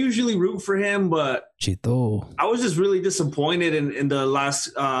 I usually root for him, but Chito. I was just really disappointed in the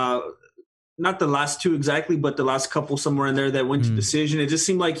last. Not the last two exactly, but the last couple somewhere in there that went to decision. It just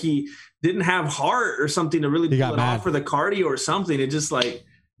seemed like he didn't have heart or something to really pull it off for the cardio or something. It just like,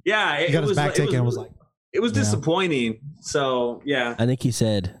 it got his back taken and was like, it was disappointing. So yeah, I think he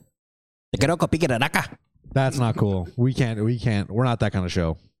said, "That's not cool. We can't. We're not that kind of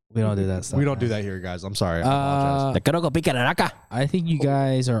show. We don't do that stuff. We don't do that here, guys. I'm sorry. I apologize. I think you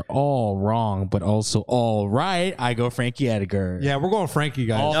guys are all wrong, but also all right. I go Frankie Edgar. Yeah, we're going Frankie,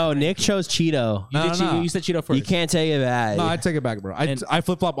 guys. No, Nick chose Cheeto. You said Cheeto first. You can't take it back. No, I take it back, bro. I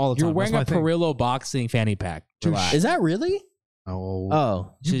flip flop all the time. You're wearing a Perillo boxing fanny pack. Is that really?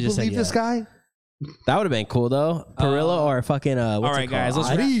 Oh, you believe this guy? That would have been cool though. Perillo or fucking all right, guys,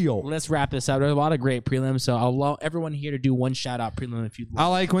 let's wrap this up. There's a lot of great prelims, so I'll allow everyone here to do one shout out prelim if you'd like. I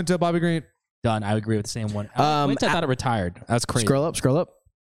like Quinta Bobby Green. Done. I agree with the same one. Quinta thought it retired. That's crazy. Scroll up.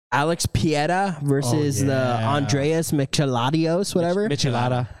 Alex Pieta versus the Andreas Micheladios, whatever.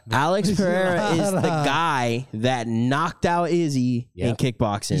 Michelada. Alex Pereira is the guy that knocked out Izzy in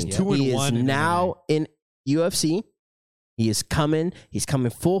kickboxing. He's 2-1. He is now in UFC. He is coming. He's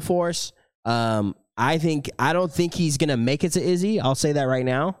coming full force. I don't think he's gonna make it to Izzy. I'll say that right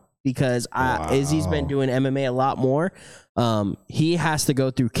now because Izzy's been doing MMA a lot more. He has to go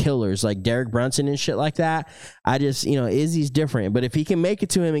through killers like Derek Brunson and shit like that. Izzy's different, but if he can make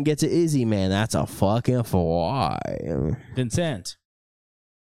it to him and get to Izzy, man, that's a fucking fight. Vincent,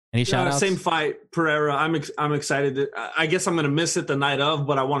 any shout outs? Same fight, Pereira. I'm excited. I guess I'm gonna miss it the night of,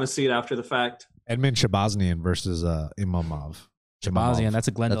 but I want to see it after the fact. Edmund Shabaznian versus Imamov. Shabazian, that's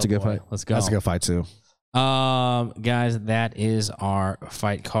a Glendale. That's a good fight. Let's go. That's a good fight too. Guys, that is our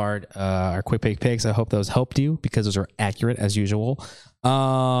fight card, our quick pick picks. I hope those helped you because those are accurate as usual.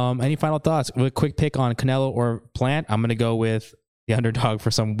 Any final thoughts? With a quick pick on Canelo or Plant? I'm gonna go with the underdog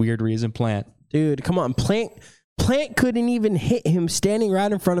for some weird reason. Plant, dude, come on, Plant couldn't even hit him standing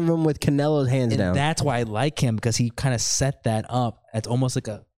right in front of him with Canelo's hands down. That's why I like him, because he kind of set that up. It's almost like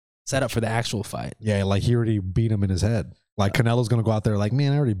a setup for the actual fight. Yeah, like he already beat him in his head. Like Canelo's going to go out there like,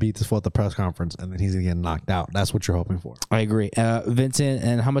 man, I already beat this fool at the press conference, and then he's going to get knocked out. That's what you're hoping for. I agree. Vincent,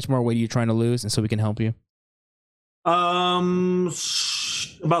 and how much more weight are you trying to lose, and so we can help you? About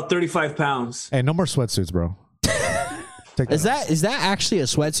 35 pounds. Hey, no more sweatsuits, bro. Is that actually a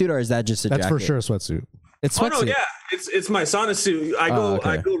sweatsuit, or is that just a jacket? That's for sure a sweatsuit. It's sweatsuit. Oh no, yeah, it's my sauna suit. I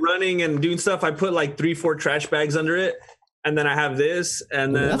go running and doing stuff. I put like 3-4 trash bags under it, and then I have this.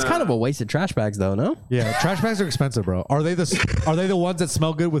 And then that's kind of a waste of trash bags, though. No. Yeah, trash bags are expensive, bro. Are they the ones that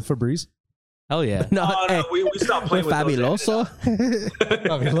smell good with Febreze? Hell yeah. No, we stopped playing with Fabuloso.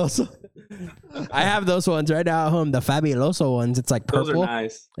 Fabuloso. I have those ones right now at home. The Fabuloso ones. It's like purple. Those are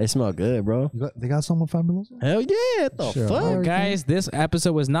nice. They smell good, bro. They got some with Fabuloso? Hell yeah. What the fuck? Guys, this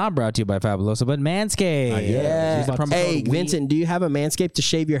episode was not brought to you by Fabuloso, but Manscaped. Yeah. Hey, Vincent, do you have a Manscaped to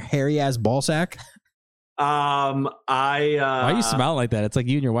shave your hairy ass ball sack? Why are you smiling like that? It's like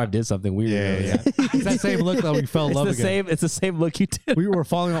you and your wife did something weird. Yeah. It's that same look that we fell in love again. It's the same look you did. We were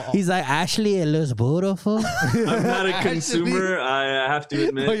falling. He's like, Ashley, it looks beautiful. I'm not a consumer. I have to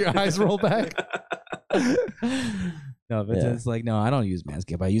admit. Oh, your eyes roll back. No, Vincent's like, no, I don't use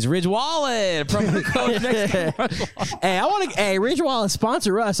Manscaped. I use Ridge Wallet. Promo code next. Hey, Ridge Wallet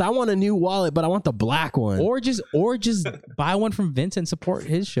sponsor us. I want a new wallet, but I want the black one. Or just buy one from Vince and support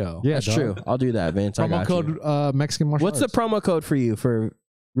his show. Yeah, that's true. I'll do that, Vince. Promo code Mexican Martial Arts. What's the promo code for you for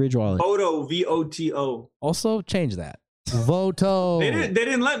Ridge Wallet? Voto, VOTO. Also, change that. Voto. They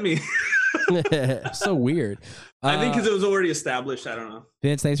didn't let me. So weird. I think because it was already established. I don't know.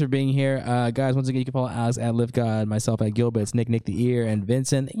 Vince, thanks for being here. Guys, once again, you can follow Alex at LiftGod, myself at Gilbert, it's Nick the Ear, and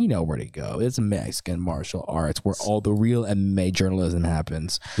Vincent. You know where to go. It's Mexican Martial Arts, where all the real MMA journalism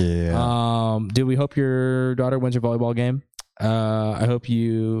happens. Yeah. Dude, we hope your daughter wins her volleyball game. I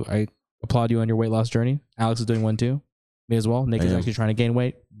applaud you on your weight loss journey. Alex is doing one too. Me as well. Nick is actually trying to gain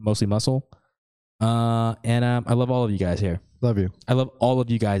weight, mostly muscle. And I love all of you guys here. Love you. I love all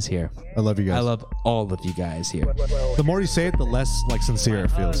of you guys here. I love you guys. I love all of you guys here. The more you say it, the less like sincere it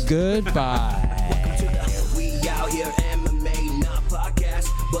feels. Goodbye. We out here MMA, not podcast,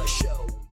 but